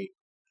carry weight.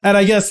 And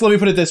I guess, let me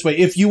put it this way.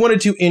 If you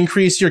wanted to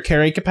increase your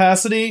carry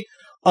capacity,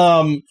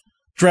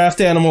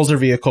 draft animals or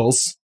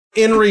vehicles.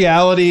 In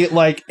reality,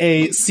 like,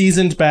 a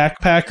seasoned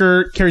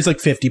backpacker carries, like,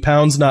 50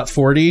 pounds, not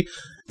 40.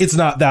 It's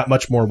not that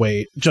much more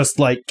weight. Just,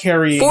 like,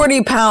 carrying...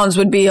 40 pounds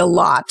would be a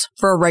lot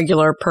for a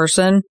regular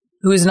person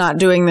who's not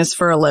doing this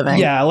for a living.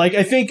 Yeah, like,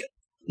 I think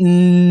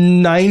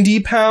 90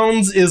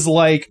 pounds is,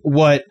 like,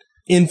 what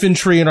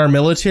infantry in our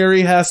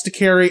military has to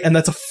carry, and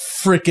that's a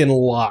freaking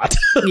lot.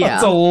 Yeah.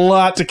 That's a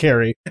lot to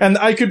carry. And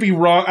I could be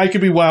wrong. I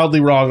could be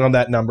wildly wrong on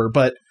that number,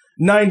 but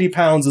 90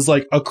 pounds is,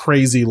 like, a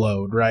crazy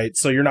load, right?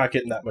 So you're not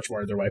getting that much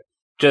more either way.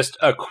 Just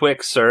a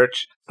quick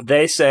search.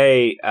 They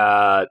say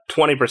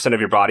 20% of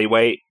your body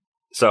weight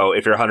So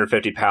if you're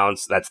 150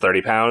 pounds, that's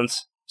 30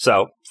 pounds.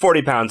 So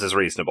 40 pounds is a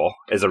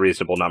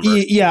reasonable number.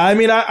 Yeah, I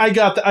mean, I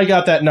got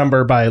that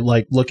number by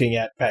like looking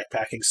at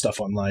backpacking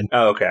stuff online.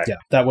 Oh, okay. Yeah,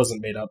 that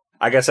wasn't made up.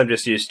 I guess I'm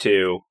just used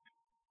to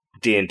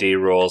D&D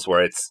rules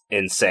where it's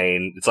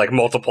insane. It's like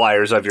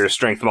multipliers of your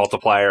strength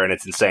multiplier, and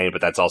it's insane, but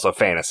that's also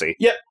fantasy.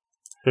 Yeah.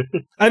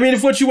 I mean,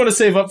 if what you want to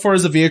save up for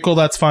is a vehicle,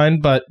 that's fine,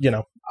 but, you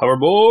know.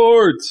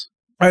 Hoverboards!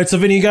 All right, so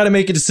Vinny, you got to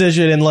make a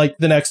decision in like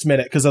the next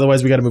minute, because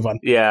otherwise we got to move on.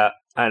 Yeah,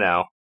 I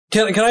know.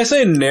 Can I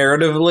say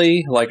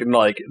narratively, like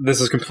this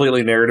is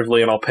completely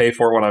narratively, and I'll pay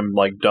for it when I'm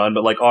like done.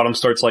 But like Autumn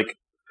starts like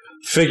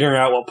figuring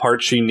out what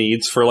parts she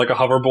needs for like a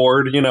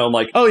hoverboard, you know,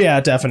 like. Oh yeah,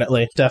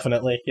 definitely,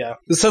 yeah.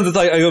 Since it's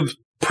like I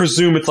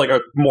presume it's like a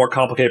more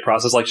complicated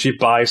process. Like she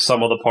buys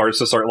some of the parts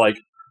to start like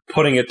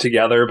putting it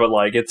together, but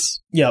like it's.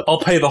 Yep.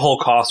 I'll pay the whole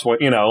cost,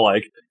 you know,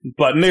 like.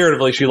 But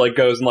narratively, she like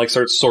goes and like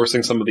starts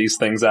sourcing some of these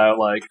things out,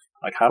 like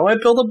how do I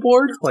build a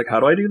board? Like how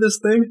do I do this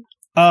thing?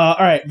 All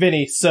right,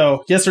 Vinny.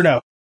 So yes or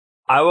no?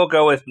 I will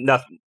go with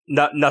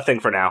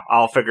nothing for now.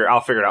 I'll figure it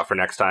out for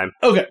next time.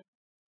 Okay.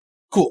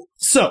 Cool.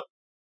 So,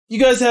 you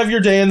guys have your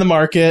day in the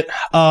market.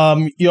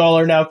 Y'all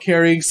are now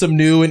carrying some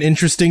new and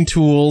interesting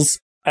tools.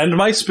 And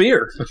my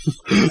spear.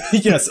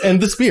 Yes,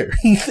 and the spear.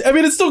 I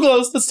mean, it still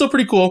glows. That's still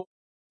pretty cool.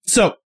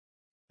 So,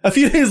 a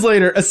few days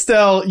later,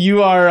 Estelle,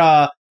 you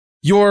are,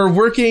 you're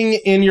working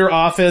in your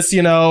office,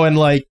 you know, and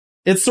like,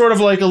 it's sort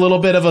of like a little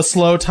bit of a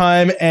slow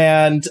time,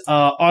 and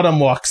Autumn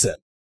walks in.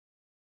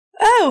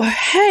 Oh,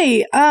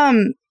 hey, I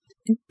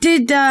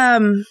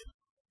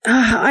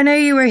know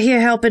you were here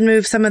helping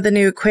move some of the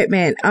new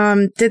equipment.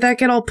 Did that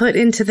get all put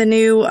into the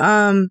new,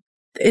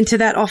 into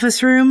that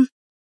office room?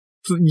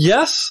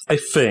 Yes, I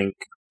think.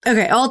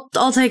 Okay,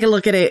 I'll take a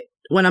look at it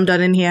when I'm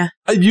done in here.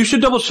 You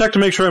should double check to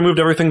make sure I moved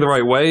everything the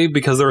right way,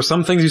 because there were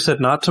some things you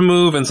said not to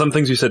move and some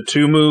things you said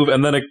to move,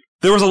 and then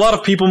there was a lot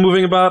of people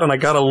moving about, and I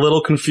got a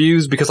little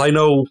confused because I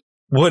know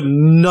what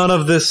none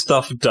of this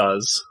stuff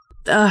does.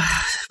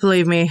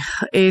 Believe me,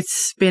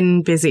 it's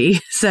been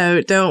busy,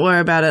 so don't worry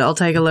about it. I'll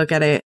take a look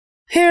at it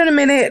here in a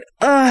minute.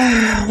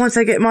 Once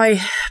I get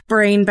my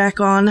brain back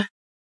on.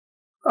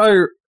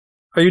 Are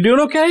you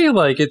doing okay?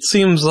 Like, it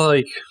seems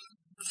like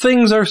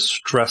things are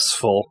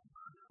stressful.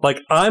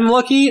 Like, I'm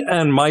lucky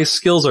and my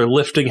skills are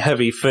lifting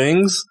heavy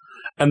things,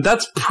 and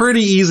that's pretty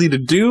easy to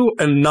do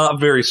and not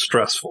very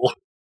stressful.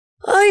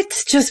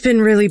 It's just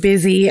been really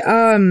busy.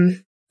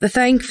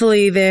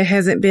 Thankfully there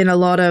hasn't been a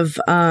lot of,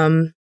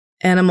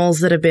 animals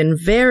that have been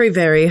very,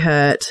 very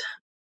hurt.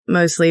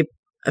 Mostly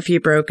a few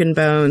broken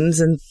bones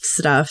and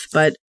stuff,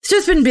 but it's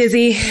just been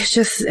busy. It's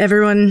just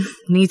everyone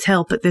needs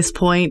help at this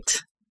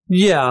point.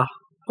 Yeah.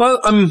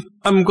 Well,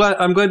 I'm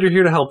glad you're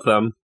here to help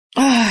them.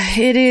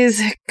 It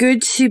is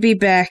good to be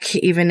back,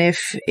 even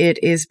if it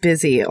is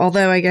busy.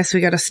 Although I guess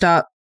we gotta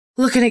stop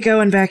looking at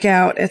going back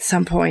out at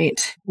some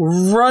point.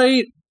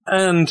 Right.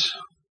 And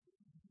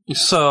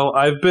so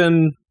I've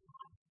been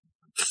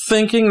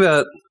thinking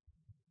that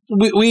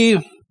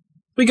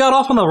we got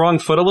off on the wrong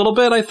foot a little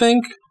bit, I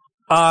think.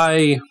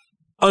 I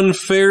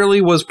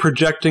unfairly was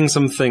projecting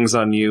some things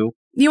on you.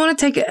 You want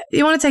to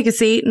take a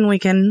seat and we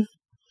can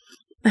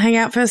hang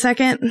out for a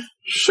second?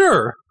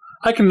 Sure.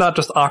 I cannot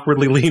just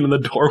awkwardly lean in the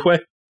doorway.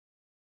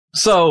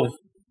 So,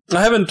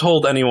 I haven't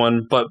told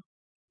anyone, but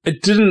I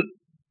didn't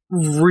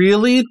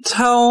really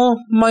tell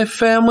my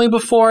family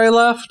before I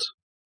left.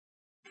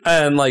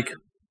 And, like,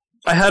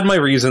 I had my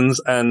reasons,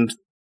 and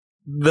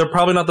they're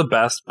probably not the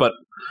best, but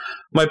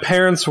my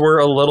parents were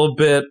a little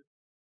bit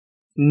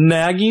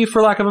naggy,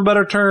 for lack of a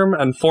better term,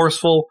 and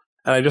forceful,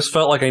 and I just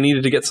felt like I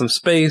needed to get some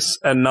space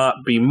and not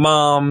be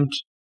mommed.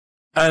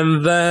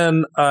 And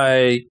then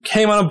I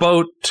came on a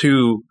boat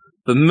to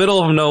the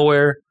middle of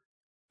nowhere,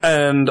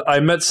 and I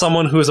met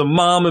someone who is a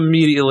mom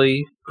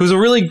immediately, who's a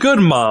really good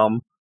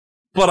mom,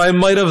 but I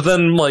might have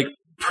then, like,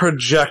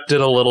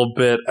 projected a little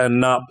bit and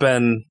not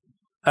been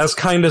as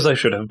kind as I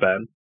should have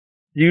been.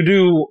 You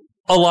do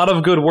a lot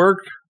of good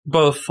work,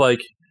 both,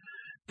 like,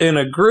 in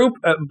a group,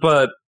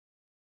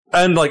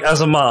 and, like,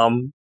 as a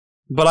mom,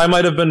 but I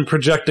might have been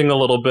projecting a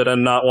little bit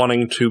and not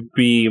wanting to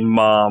be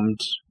mommed,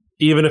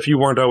 even if you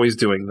weren't always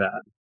doing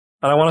that.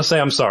 And I want to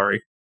say I'm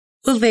sorry.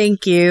 Well,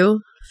 thank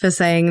you for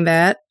saying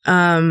that.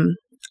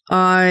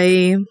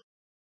 I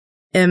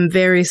am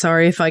very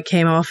sorry if I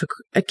came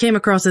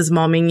across as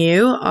momming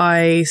you.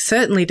 I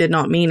certainly did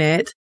not mean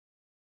it.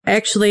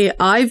 Actually,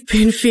 I've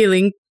been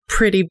feeling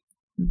pretty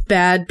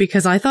bad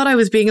because I thought I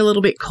was being a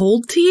little bit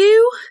cold to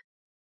you.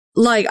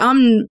 Like,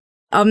 I'm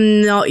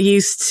not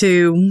used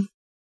to...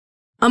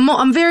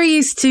 I'm very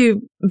used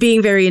to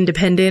being very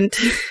independent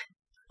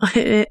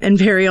and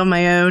very on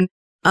my own.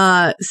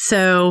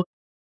 So,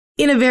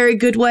 in a very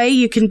good way,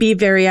 you can be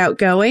very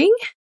outgoing.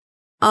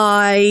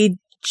 I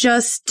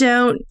just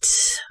don't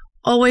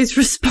always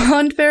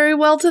respond very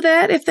well to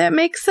that, if that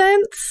makes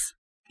sense.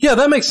 Yeah,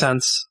 that makes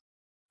sense.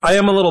 I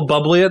am a little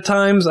bubbly at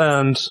times,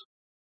 and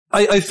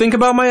I think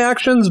about my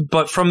actions,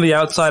 but from the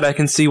outside I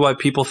can see why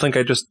people think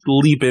I just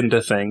leap into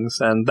things,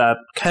 and that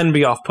can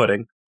be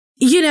off-putting.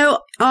 You know,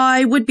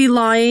 I would be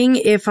lying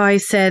if I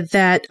said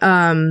that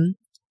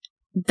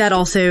that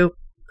also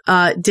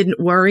didn't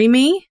worry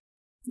me.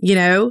 You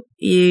know,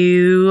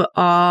 you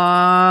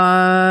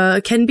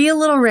can be a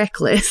little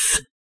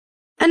reckless.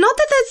 And not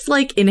that that's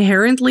like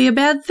inherently a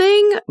bad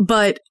thing,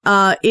 but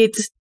it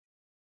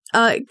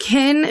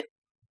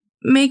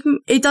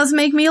does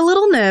make me a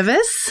little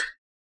nervous.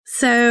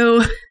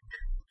 So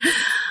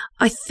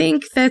I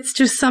think that's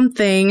just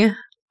something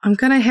I'm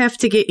gonna have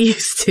to get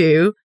used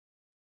to.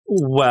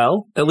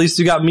 Well, at least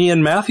you got me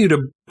and Matthew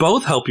to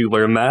both help you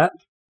learn that.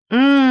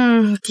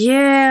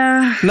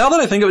 Yeah. Now that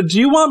I think of it, do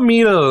you want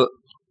me to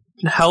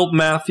help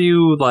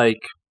Matthew, like,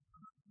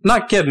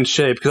 not get in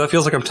shape, because that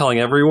feels like I'm telling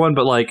everyone,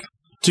 but, like,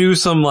 do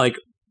some, like,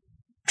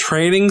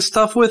 training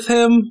stuff with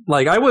him?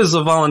 Like, I was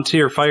a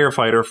volunteer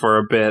firefighter for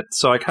a bit,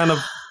 so I kind of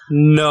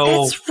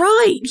know... That's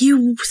right.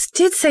 You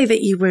did say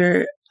that you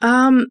were...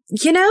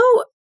 you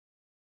know,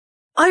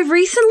 I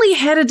recently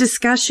had a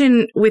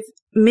discussion with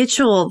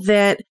Mitchell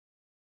that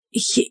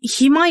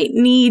he might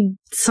need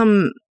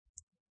some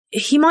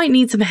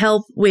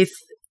help with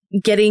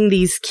getting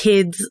these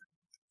kids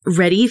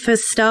ready for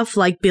stuff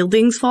like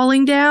buildings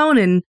falling down,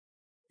 and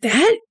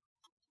that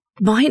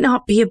might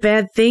not be a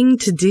bad thing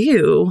to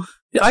do.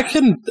 I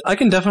can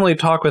definitely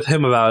talk with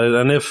him about it,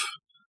 and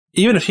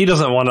even if he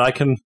doesn't want it, I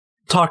can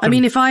talk to him. I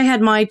mean, if I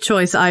had my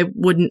choice, I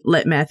wouldn't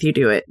let Matthew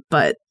do it,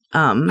 but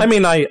I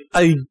mean, I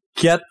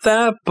get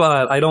that,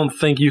 but I don't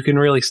think you can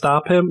really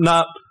stop him.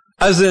 Not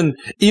as in,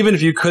 even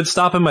if you could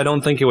stop him, I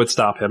don't think it would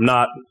stop him.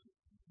 Not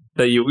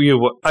that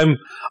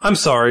I'm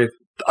sorry.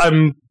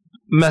 I'm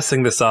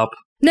messing this up.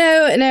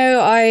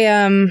 No,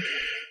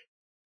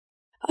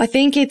 I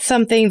think it's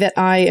something that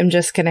I am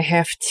just going to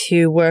have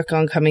to work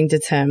on coming to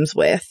terms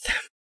with.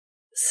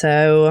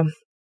 So,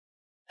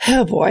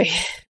 oh boy.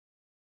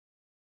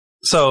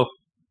 So,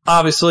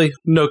 obviously,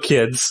 no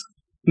kids.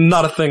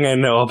 Not a thing I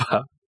know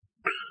about.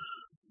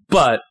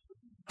 But,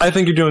 I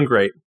think you're doing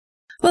great.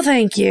 Well,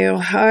 thank you.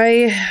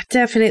 I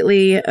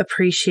definitely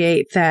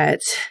appreciate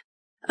that.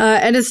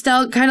 And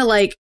Estelle kind of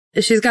like,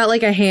 she's got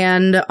like a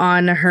hand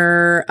on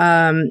her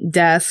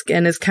desk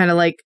and is kind of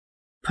like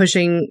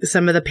pushing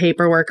some of the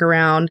paperwork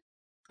around.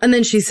 And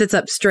then she sits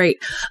up straight.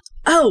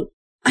 Oh,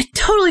 I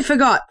totally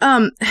forgot.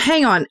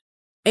 Hang on.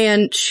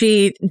 And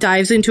she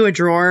dives into a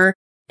drawer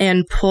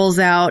and pulls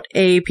out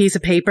a piece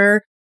of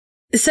paper.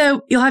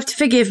 So you'll have to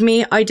forgive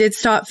me. I did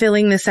start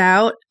filling this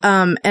out.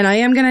 And I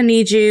am going to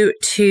need you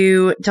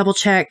to double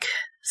check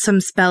some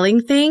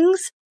spelling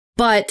things.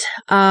 But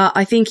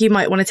I think you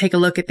might want to take a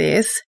look at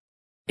this.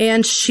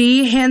 And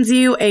she hands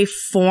you a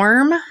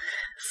form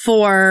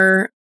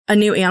for a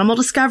new animal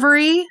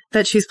discovery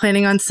that she's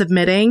planning on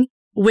submitting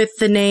with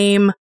the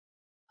name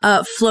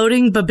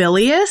Floating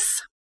Babilius.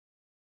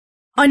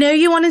 I know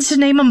you wanted to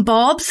name them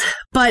Bobs,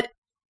 but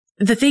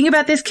the thing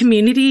about this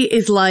community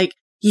is like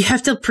you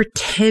have to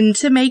pretend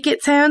to make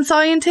it sound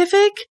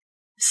scientific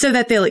so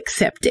that they'll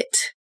accept it.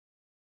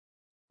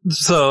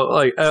 So,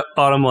 like,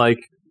 Autumn, like,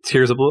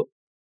 tears of blue.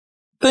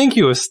 Thank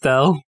you,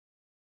 Estelle.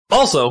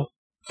 Also,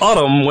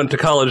 Autumn went to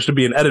college to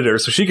be an editor,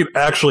 so she can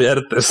actually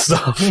edit this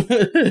stuff.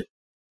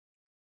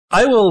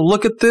 I will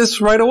look at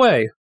this right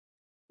away.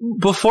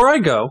 Before I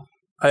go,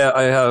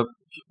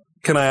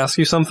 can I ask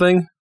you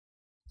something?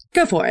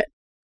 Go for it.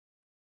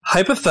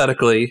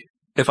 Hypothetically,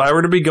 if I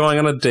were to be going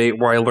on a date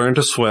where I learn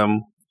to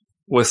swim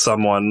with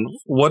someone,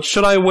 what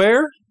should I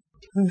wear?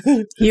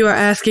 You are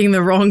asking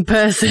the wrong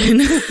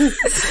person.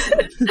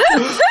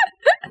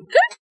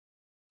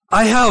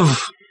 I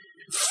have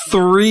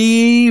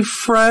 3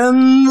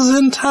 friends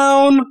in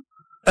town,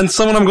 and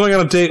someone I'm going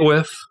on a date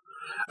with.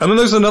 And then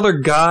there's another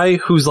guy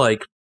who's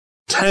like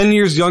 10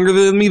 years younger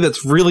than me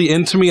that's really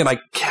into me, and I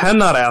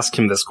cannot ask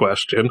him this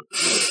question.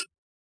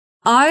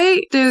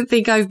 I don't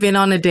think I've been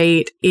on a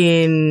date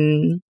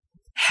in...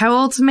 How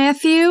old's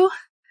Matthew?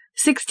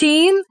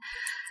 16?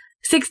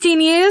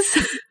 16 years?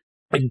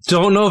 I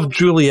don't know if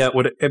Juliet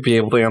would be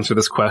able to answer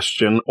this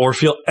question or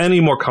feel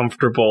any more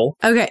comfortable.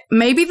 Okay,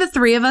 maybe the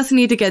 3 of us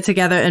need to get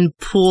together and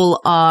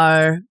pool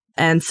our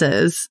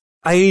answers.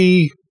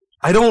 I've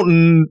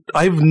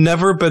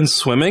never been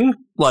swimming.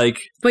 Like,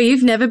 wait,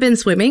 you've never been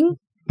swimming?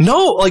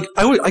 No, like,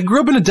 I grew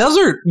up in a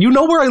desert. You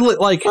know where I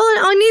like. Well,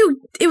 I knew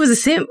it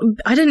was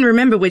I didn't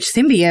remember which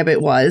Symbiab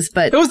it was,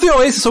 but. It was the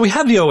Oasis, so we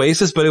had the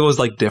Oasis, but it was,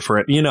 like,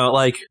 different. You know,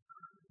 like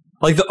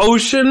the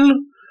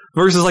ocean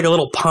versus, like, a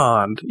little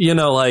pond. You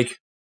know, like.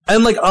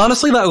 And, like,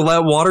 honestly,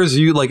 that water is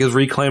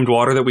reclaimed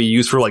water that we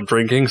use for, like,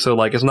 drinking, so,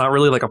 like, it's not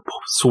really, like, a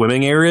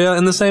swimming area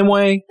in the same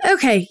way.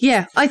 Okay,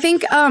 yeah. I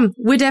think,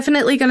 we're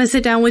definitely gonna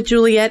sit down with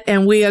Juliet,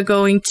 and we are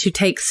going to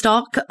take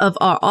stock of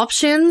our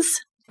options,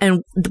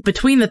 and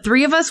between the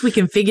 3 of us, we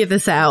can figure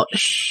this out.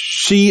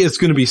 She is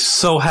gonna be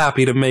so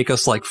happy to make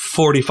us, like,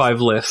 45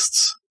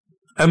 lists.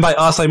 And by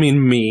us, I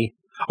mean me.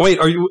 Wait,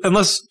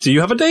 do you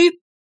have a date?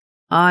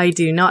 I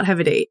do not have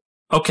a date.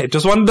 Okay,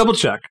 just want to double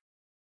check.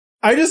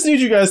 I just need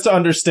you guys to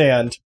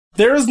understand,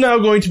 there is now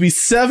going to be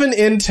 7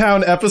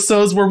 in-town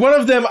episodes where one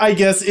of them, I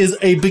guess, is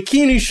a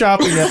bikini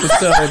shopping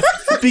episode.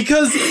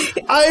 because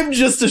I'm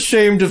just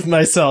ashamed of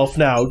myself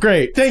now.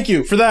 Great. Thank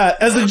you for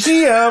that. As a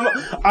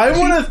GM, I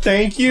want to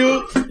thank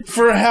you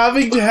for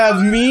having to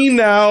have me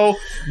now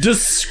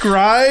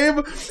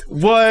describe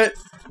what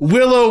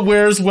Willow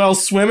wears while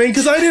swimming,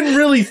 because I didn't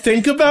really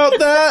think about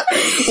that.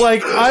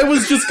 Like, I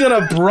was just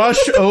gonna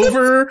brush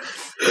over,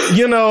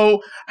 you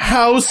know,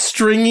 how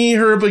stringy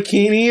her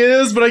bikini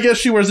is, but I guess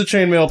she wears a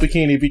chainmail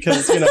bikini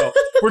because, you know,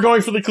 we're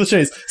going for the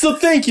cliches. So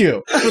thank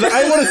you.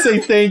 I want to say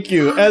thank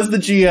you as the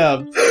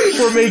GM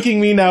for making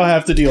me now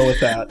have to deal with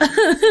that.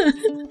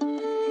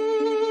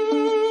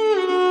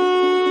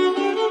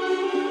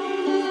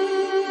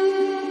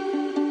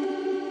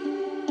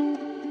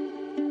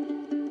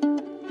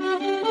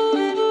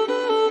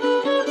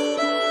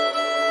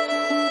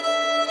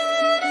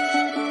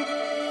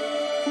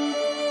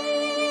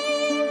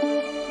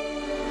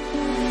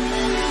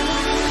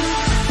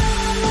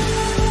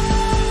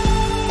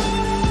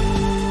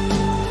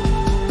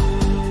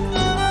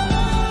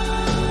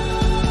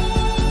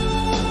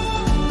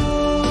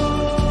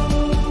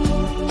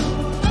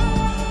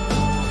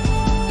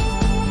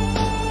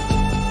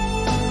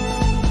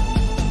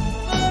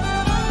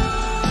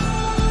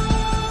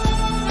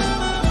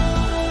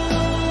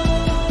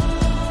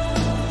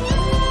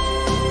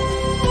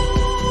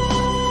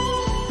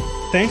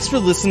 Thanks for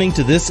listening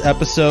to this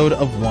episode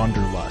of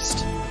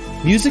Wanderlust.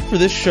 Music for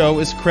this show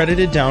is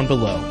credited down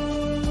below.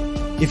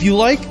 If you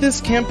like this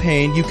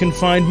campaign, you can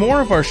find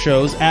more of our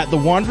shows at the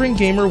Wandering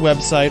Gamer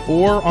website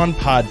or on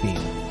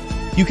Podbean.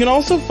 You can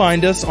also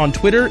find us on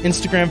Twitter,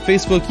 Instagram,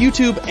 Facebook,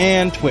 YouTube,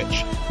 and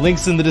Twitch.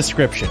 Links in the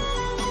description.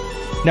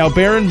 Now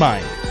bear in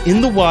mind,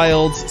 in the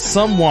wilds,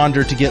 some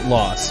wander to get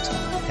lost,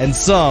 and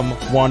some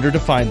wander to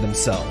find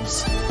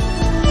themselves.